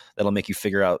that'll make you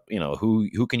figure out,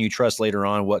 who can you trust later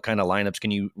on? What kind of lineups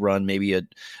can you run? Maybe a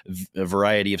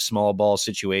variety of small ball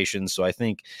situations. So I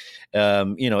think,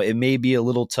 it may be a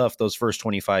little tough those first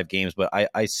 25 games, but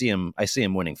I see him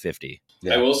winning 50.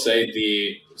 Yeah. I will say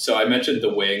so I mentioned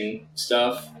the wing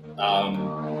stuff.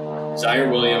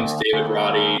 Zaire Williams, David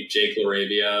Roddy, Jake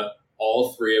LaRavia,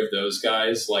 all three of those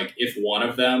guys, like if one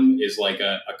of them is like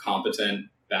a competent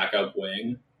backup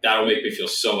wing, that'll make me feel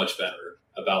so much better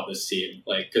about this team.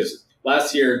 Like, because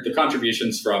last year the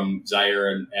contributions from Zaire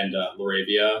and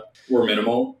LaRavia were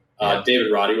minimal.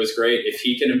 David Roddy was great. If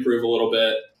he can improve a little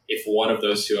bit, if one of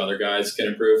those two other guys can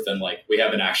improve, then like we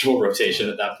have an actual rotation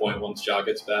at that point once Ja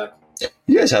gets back.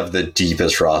 You guys have the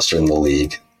deepest roster in the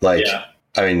league. Like,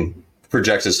 I mean,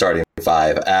 projected starting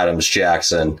five: Adams,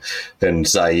 Jackson, and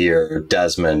Zaire,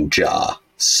 Desmond, Ja.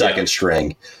 Second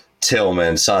string: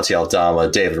 Tillman, Santi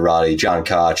Aldama, David Roddy, John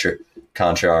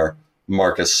Conchar,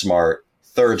 Marcus Smart.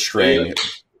 Third string.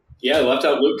 Yeah, left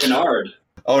out Luke Kennard.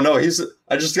 Oh no,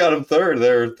 I just got him third.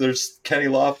 There's Kenny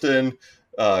Lofton,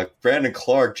 Brandon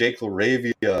Clark, Jake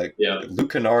LaRavia,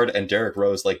 Luke Kennard, and Derrick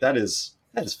Rose. Like that is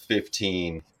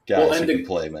 15 guys who can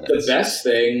play minutes. The best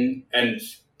thing, and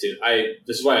dude,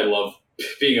 this is why I love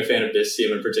being a fan of this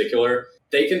team in particular.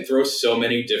 They can throw so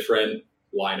many different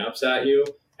lineups at you,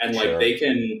 and like they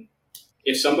can,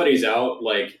 if somebody's out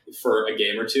like for a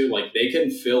game or two, like they can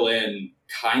fill in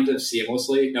kind of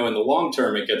seamlessly. Now in the long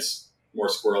term, it gets more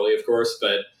squirrely, of course,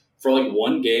 but for like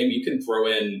one game, you can throw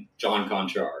in John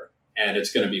Conchar and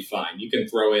it's going to be fine. You can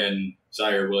throw in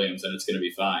Zaire Williams and it's going to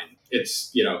be fine.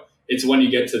 It's it's when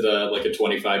you get to the like a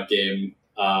 25 game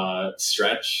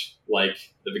stretch,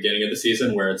 like the beginning of the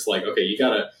season, where it's like, okay, you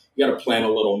gotta plan a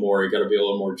little more. You gotta be a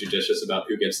little more judicious about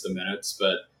who gets the minutes.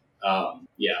 But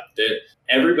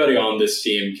everybody on this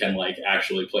team can like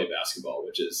actually play basketball,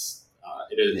 which is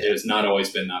it has not always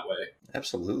been that way.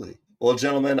 Absolutely. Well,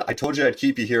 gentlemen, I told you I'd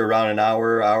keep you here around an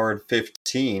hour and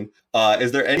 15.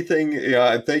 Is there anything,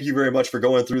 thank you very much for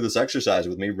going through this exercise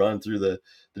with me, running through the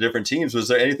different teams. Was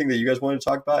there anything that you guys wanted to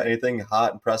talk about? Anything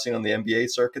hot and pressing on the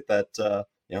NBA circuit that,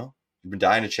 you've been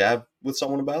dying to chat with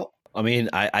someone about? I mean,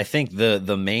 I think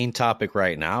the main topic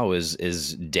right now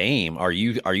is Dame. Are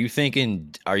you thinking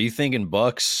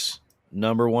Bucks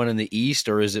 #1 in the East,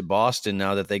 or is it Boston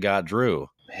now that they got Drew?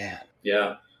 Man.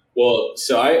 Yeah. Well,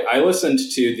 so I listened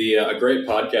to a great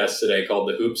podcast today called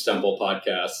the Hoops Temple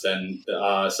podcast,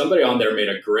 and somebody on there made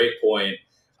a great point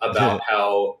about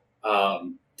how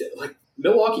like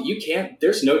Milwaukee,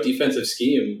 there's no defensive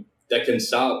scheme that can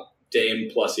stop Dame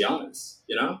plus Giannis,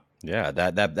 you know? Yeah,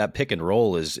 that pick and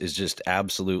roll is just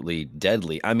absolutely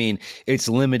deadly. I mean, it's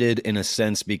limited in a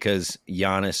sense because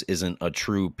Giannis isn't a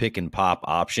true pick and pop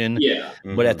option. Yeah.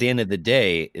 But at the end of the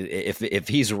day, if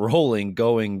he's rolling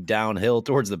going downhill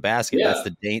towards the basket, that's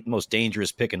the most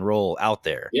dangerous pick and roll out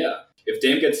there. Yeah. If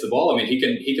Dame gets the ball, I mean,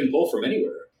 he can pull from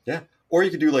anywhere. Yeah. Or you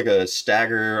could do like a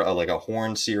stagger, like a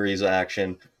horn series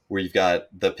action, where you've got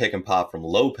the pick and pop from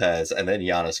Lopez and then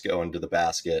Giannis going to the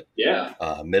basket. Yeah.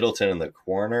 Middleton in the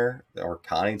corner or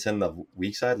Connington the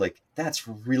weak side. Like, that's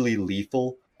really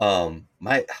lethal.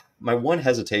 My one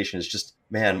hesitation is just,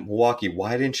 man, Milwaukee,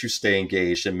 why didn't you stay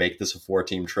engaged and make this a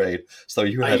 4-team trade so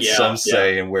you had some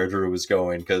say in where Drew was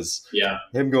going? Because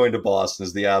him going to Boston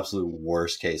is the absolute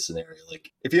worst case scenario.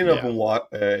 Like, if you end up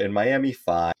in Miami,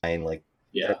 fine. Like,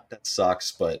 that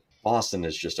sucks. But Boston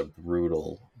is just a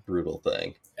brutal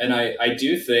thing. And I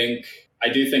do think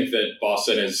that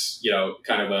Boston is,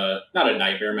 kind of not a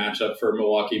nightmare matchup for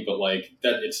Milwaukee, but like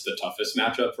that it's the toughest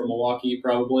matchup for Milwaukee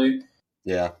probably.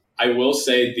 Yeah. I will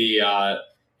say the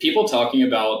people talking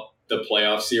about the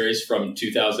playoff series from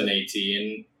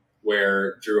 2018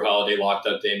 where Drew Holiday locked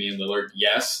up Damian Lillard.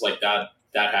 Yes, like that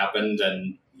happened.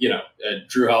 And,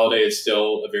 Drew Holiday is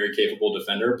still a very capable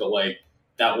defender, but like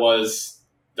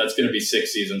that's going to be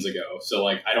 6 seasons ago. So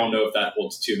like, I don't know if that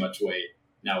holds too much weight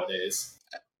nowadays.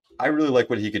 I really like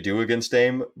what he could do against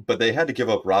Dame, but they had to give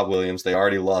up Rob Williams. They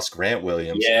already lost Grant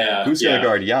Williams. Yeah. Who's going to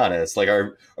guard Giannis? Like,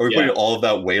 are we putting all of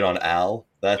that weight on Al?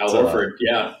 Al Horford,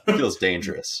 feels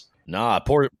dangerous. Nah,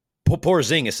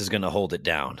 Porzingis is going to hold it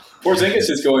down. Porzingis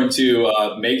is going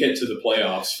to make it to the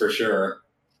playoffs for sure.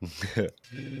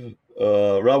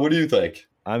 Rob, what do you think?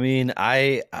 I mean,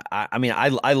 I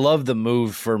love the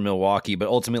move for Milwaukee, but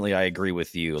ultimately I agree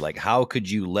with you. Like, how could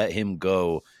you let him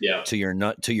go to your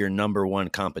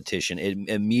 #1 competition? It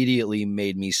immediately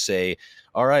made me say,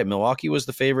 all right, Milwaukee was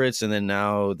the favorites, and then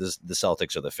now the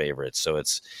Celtics are the favorites. So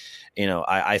it's,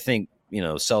 I think,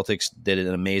 Celtics did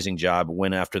an amazing job,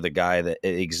 went after the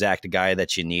exact guy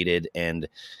that you needed. And,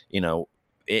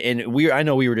 I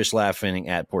know we were just laughing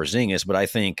at Porzingis, but I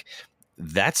think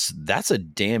that's a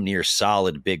damn near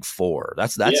solid big four.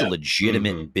 That's a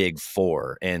legitimate big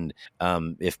four. And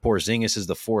if Porzingis is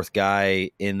the fourth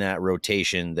guy in that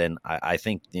rotation, then I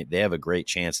think they have a great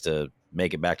chance to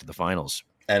make it back to the finals.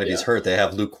 And if he's hurt, they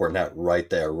have Luke Cornett right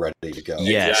there ready to go.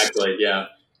 Yes. Exactly, yeah.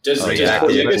 Does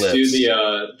Porzingis do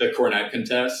the Cornett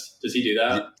contest? Does he do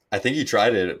that? I think he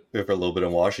tried it for a little bit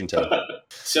in Washington.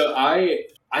 So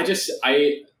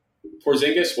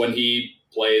Porzingis, when he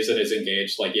plays and is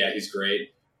engaged, like, he's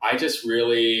great. I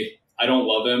don't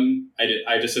love him.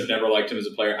 I just have never liked him as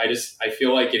a player. I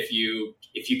feel like if you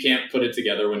can't put it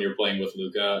together when you're playing with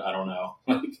Luka, I don't know.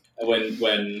 Like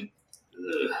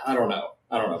I don't know,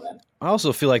 man. I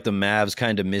also feel like the Mavs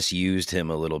kind of misused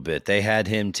him a little bit. They had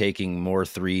him taking more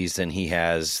threes than he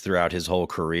has throughout his whole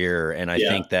career. And I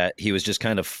think that he was just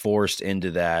kind of forced into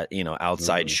that,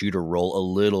 outside shooter role a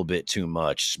little bit too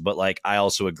much. But like, I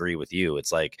also agree with you.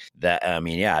 It's like that. I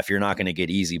mean, if you're not going to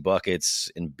get easy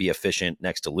buckets and be efficient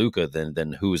next to Luka,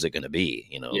 then who is it going to be?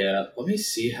 Yeah. Let me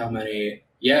see how many.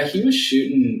 Yeah. He was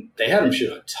shooting. They had him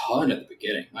shoot a ton at the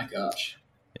beginning. My gosh.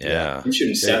 Yeah. He was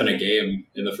shooting 7 a game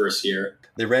in the first year.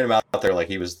 They ran him out there like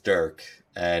he was Dirk,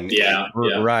 and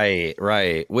right.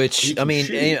 Which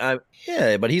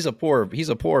but he's a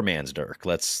poor man's Dirk.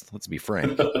 Let's be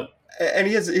frank. And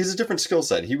he's a different skill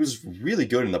set. He was really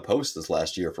good in the post this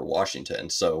last year for Washington.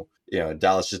 So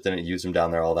Dallas just didn't use him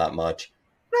down there all that much.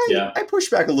 I push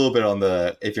back a little bit on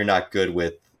if you're not good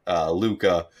with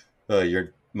Luka, you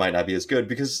might not be as good,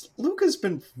 because Luka's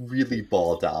been really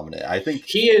ball dominant. I think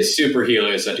he is super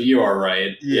heliocentric. You are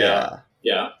right. Yeah.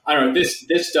 Yeah, I don't know.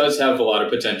 This does have a lot of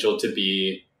potential to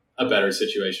be a better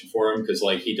situation for him because,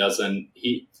 like, I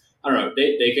don't know.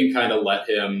 They can kind of let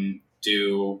him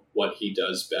do what he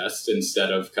does best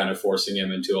instead of kind of forcing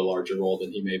him into a larger role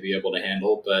than he may be able to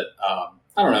handle. But I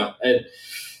don't know.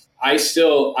 I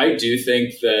do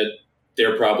think that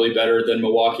they're probably better than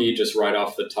Milwaukee just right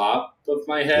off the top of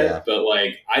my head. Yeah. But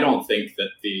like, I don't think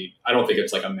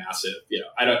it's like a massive,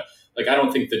 I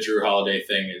don't think the Drew Holiday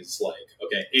thing is like,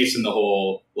 okay, ace in the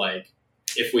hole. Like,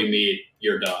 if we meet,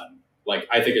 you're done. Like,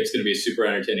 I think it's going to be a super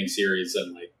entertaining series,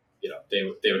 and like,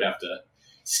 they would have to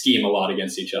scheme a lot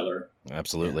against each other.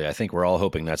 Absolutely. I think we're all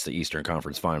hoping that's the Eastern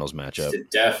Conference Finals matchup.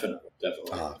 Definitely.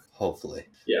 Hopefully.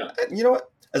 Yeah. You know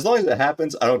what? As long as it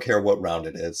happens, I don't care what round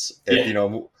it is. If,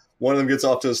 one of them gets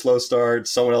off to a slow start,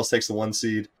 someone else takes the 1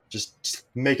 seed, just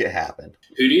make it happen.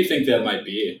 Who do you think that might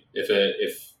be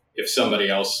if somebody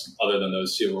else other than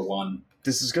those two were one?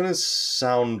 This is going to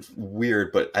sound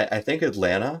weird, but I think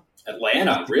Atlanta.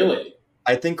 Atlanta, really?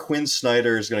 I think Quinn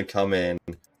Snyder is going to come in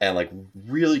and like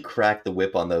really crack the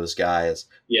whip on those guys.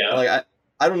 Yeah. Like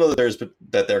I don't know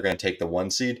that they're going to take the 1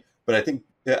 seed, but I think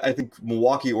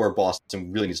Milwaukee or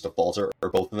Boston really needs to falter, or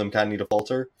both of them kind of need to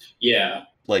falter. Yeah.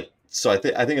 Like, so I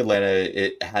think Atlanta,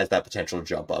 it has that potential to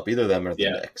jump up. Either them or the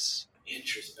Knicks.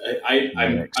 Interesting.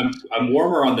 I'm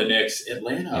warmer on the Knicks.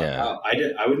 Atlanta. Yeah. Wow,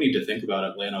 I would need to think about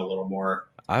Atlanta a little more.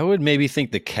 I would maybe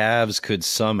think the Cavs could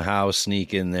somehow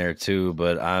sneak in there too,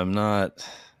 but I'm not.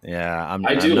 Yeah,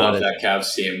 I do love that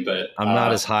Cavs team, but I'm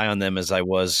not as high on them as I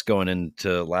was going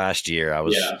into last year.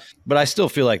 But I still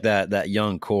feel like that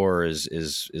young core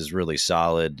is really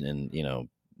solid, and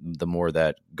the more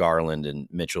that Garland and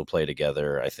Mitchell play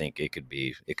together, I think it could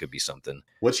be something.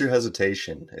 What's your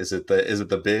hesitation? Is it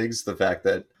the bigs? The fact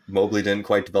that Mobley didn't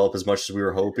quite develop as much as we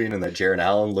were hoping, and that Jaren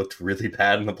Allen looked really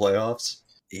bad in the playoffs?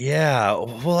 Yeah,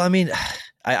 well, I mean,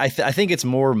 I think it's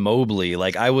more Mobley.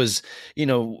 Like, I was,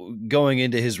 going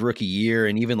into his rookie year,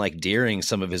 and even like during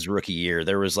some of his rookie year,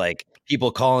 there was like people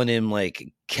calling him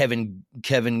like Kevin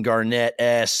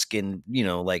Garnett-esque, and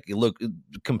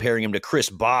comparing him to Chris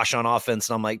Bosh on offense.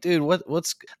 And I'm like, dude,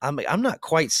 I'm not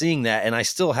quite seeing that, and I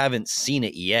still haven't seen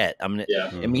it yet. I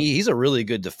mean, he's a really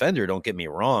good defender. Don't get me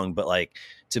wrong, but like,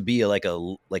 to be like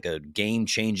a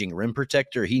game-changing rim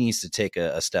protector, he needs to take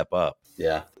a step up.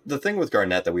 Yeah. The thing with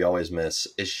Garnett that we always miss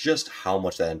is just how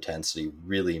much that intensity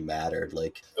really mattered.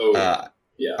 Like, I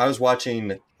was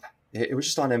watching, it was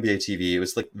just on NBA TV. It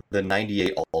was like the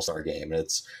 98 All-Star game, and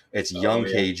it's young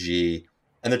KG,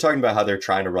 and they're talking about how they're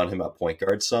trying to run him at point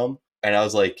guard some. And I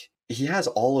was like, he has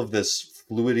all of this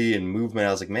fluidity and movement.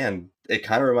 I was like, man, it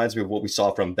kind of reminds me of what we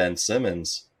saw from Ben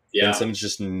Simmons. Yeah. Ben Simmons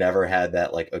just never had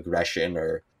that like aggression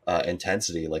or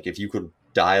intensity. Like, if you could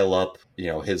dial up,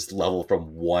 his level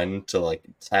from 1 to like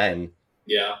 10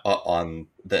 on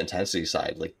the intensity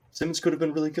side, like, Simmons could have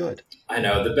been really good. I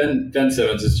know the Ben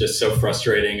Simmons is just so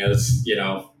frustrating as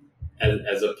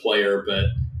as a player, but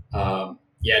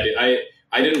dude,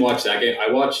 I didn't watch that game.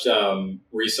 I watched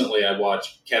recently. I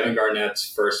watched Kevin Garnett's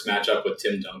first matchup with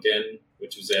Tim Duncan,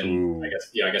 which was in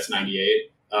I guess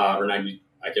 98 or 90.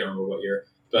 I can't remember what year,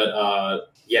 but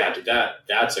dude,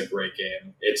 that's a great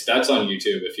game. That's on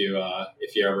YouTube if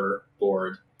you're ever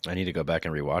bored. I need to go back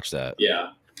and rewatch that.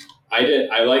 Yeah. I did.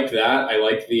 I like that. I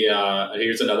like the.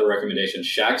 Here's another recommendation: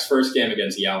 Shaq's first game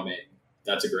against Yao Ming.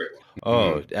 That's a great one.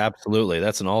 Oh, absolutely!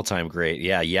 That's an all-time great.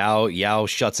 Yeah, Yao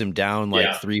shuts him down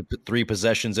like three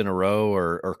possessions in a row,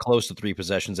 or close to 3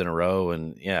 possessions in a row,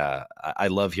 and I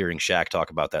love hearing Shaq talk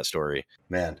about that story.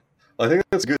 Man, I think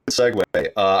that's a good segue.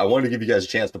 I wanted to give you guys a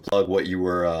chance to plug what you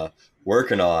were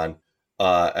working on.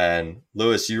 And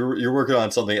Lewis, you're working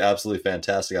on something absolutely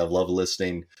fantastic. I've loved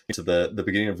listening to the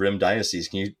beginning of Rim Dynasties.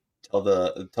 Can you tell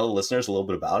the listeners a little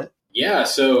bit about it? Yeah.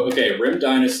 So, Rim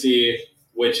Dynasty,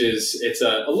 which it's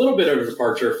a little bit of a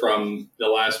departure from the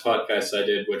last podcast I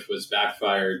did, which was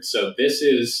Backfired. So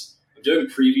I'm doing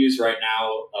previews right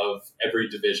now of every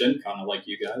division, kind of like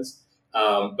you guys.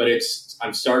 But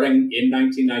I'm starting in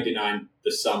 1999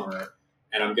 this summer,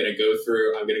 and I'm going to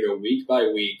go week by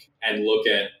week and look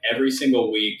at every single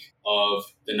week of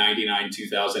the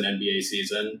 99-2000 NBA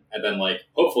season, and then like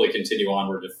hopefully continue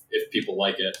onward if people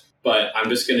like it. But I'm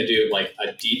just going to do like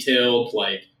a detailed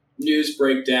like news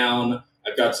breakdown.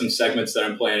 I've got some segments that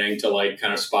I'm planning to like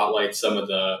kind of spotlight some of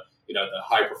the the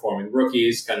high performing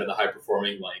rookies, kind of the high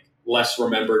performing like less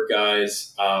remembered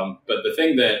guys. But the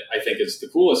thing that I think is the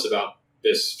coolest about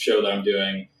this show that I'm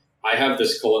doing, I have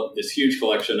this huge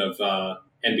collection of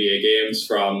NBA games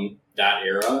from that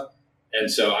era. And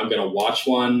so I'm going to watch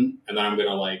one, and then I'm going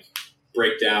to like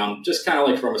break down just kind of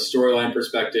like from a storyline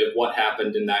perspective, what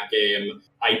happened in that game.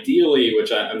 ideally,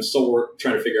 which I'm still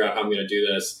trying to figure out how I'm going to do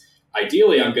this.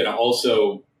 Ideally, I'm going to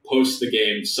also post the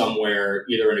game somewhere,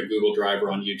 either in a Google Drive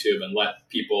or on YouTube, and let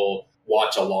people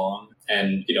watch along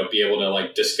and, be able to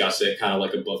like discuss it kind of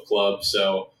like a book club.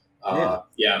 So,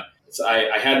 yeah. So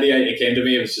I had it came to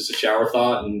me. It was just a shower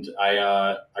thought, and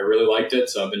I really liked it.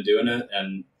 So I've been doing it,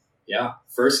 and yeah,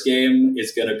 first game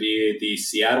is going to be the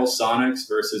Seattle Sonics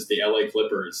versus the LA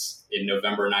Clippers in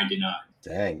November '99.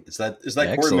 Dang, is that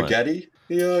Corey Maggette,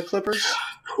 the Clippers?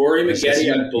 Corey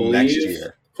Maggette, I believe. Next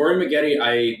year. Corey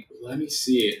Maggette, let me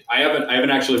see. I haven't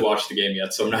actually watched the game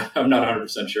yet, so I'm not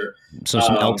 100% sure. So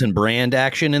some Elton Brand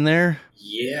action in there.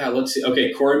 Yeah, let's see.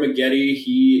 Okay, Corey Maggette,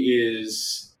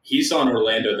 he's on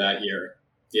Orlando that year.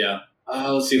 Yeah.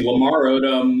 Let's see. Lamar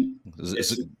Odom.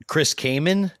 Is it Chris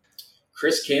Kaman?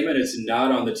 Chris Kaman is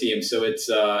not on the team, so it's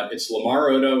Lamar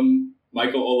Odom,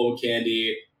 Michael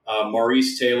Olowokandi,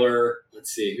 Maurice Taylor.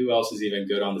 Let's see, who else is even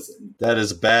good on this? That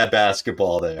is bad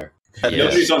basketball there.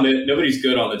 Nobody's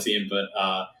good on the team, but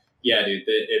yeah, dude,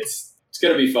 it's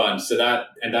gonna be fun. So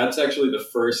that's actually the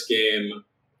first game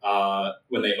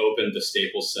when they opened the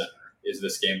Staples Center. Is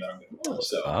this game that I'm going to watch?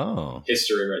 So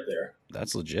history right there.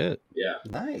 That's legit. Yeah,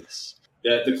 nice.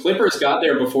 The Clippers got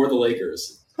there before the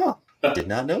Lakers. Huh? Did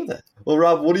not know that. Well,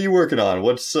 Rob, what are you working on?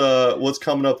 What's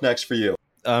coming up next for you?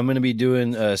 I'm going to be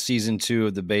doing season 2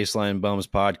 of the Baseline Bums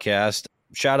podcast.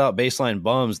 Shout out Baseline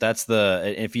Bums. That's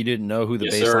if you didn't know who the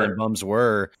Baseline Bums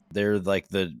were, they're like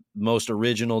the most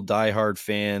original diehard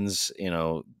fans,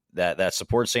 that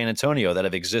support San Antonio, that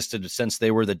have existed since they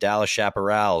were the Dallas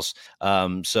Chaparrals.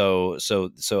 So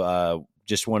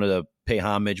just wanted to pay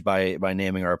homage by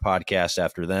naming our podcast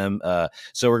after them.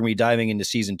 So we're going to be diving into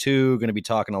season 2, going to be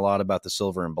talking a lot about the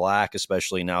silver and black,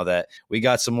 especially now that we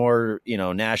got some more,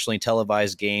 nationally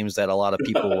televised games that a lot of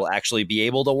people will actually be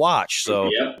able to watch. So,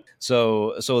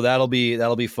 so that'll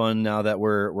be fun now that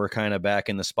we're kind of back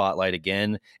in the spotlight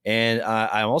again. And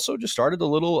I also just started a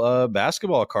little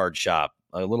basketball card shop.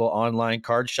 A little online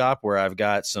card shop where I've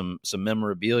got some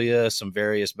memorabilia, some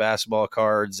various basketball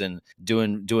cards, and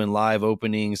doing live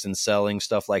openings and selling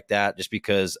stuff like that. Just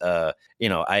because,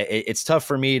 it's tough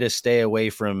for me to stay away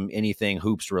from anything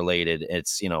hoops related.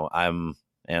 It's,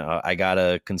 I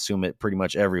gotta consume it pretty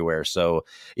much everywhere. So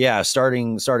yeah,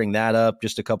 starting that up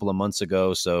just a couple of months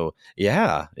ago. So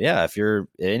yeah. If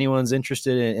anyone's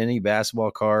interested in any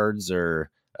basketball cards or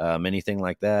anything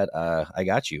like that, I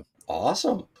got you.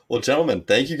 Awesome. Well, gentlemen,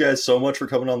 thank you guys so much for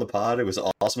coming on the pod. It was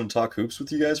awesome to talk hoops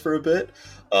with you guys for a bit.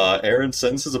 Aaron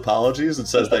sends his apologies and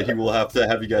says that he will have to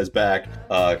have you guys back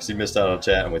because he missed out on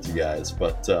chatting with you guys.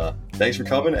 But thanks for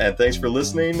coming and thanks for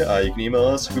listening. You can email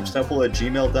us,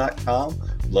 hoopstemple@gmail.com.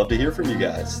 Love to hear from you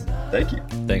guys. Thank you.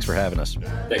 Thanks for having us.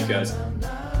 Thanks, guys.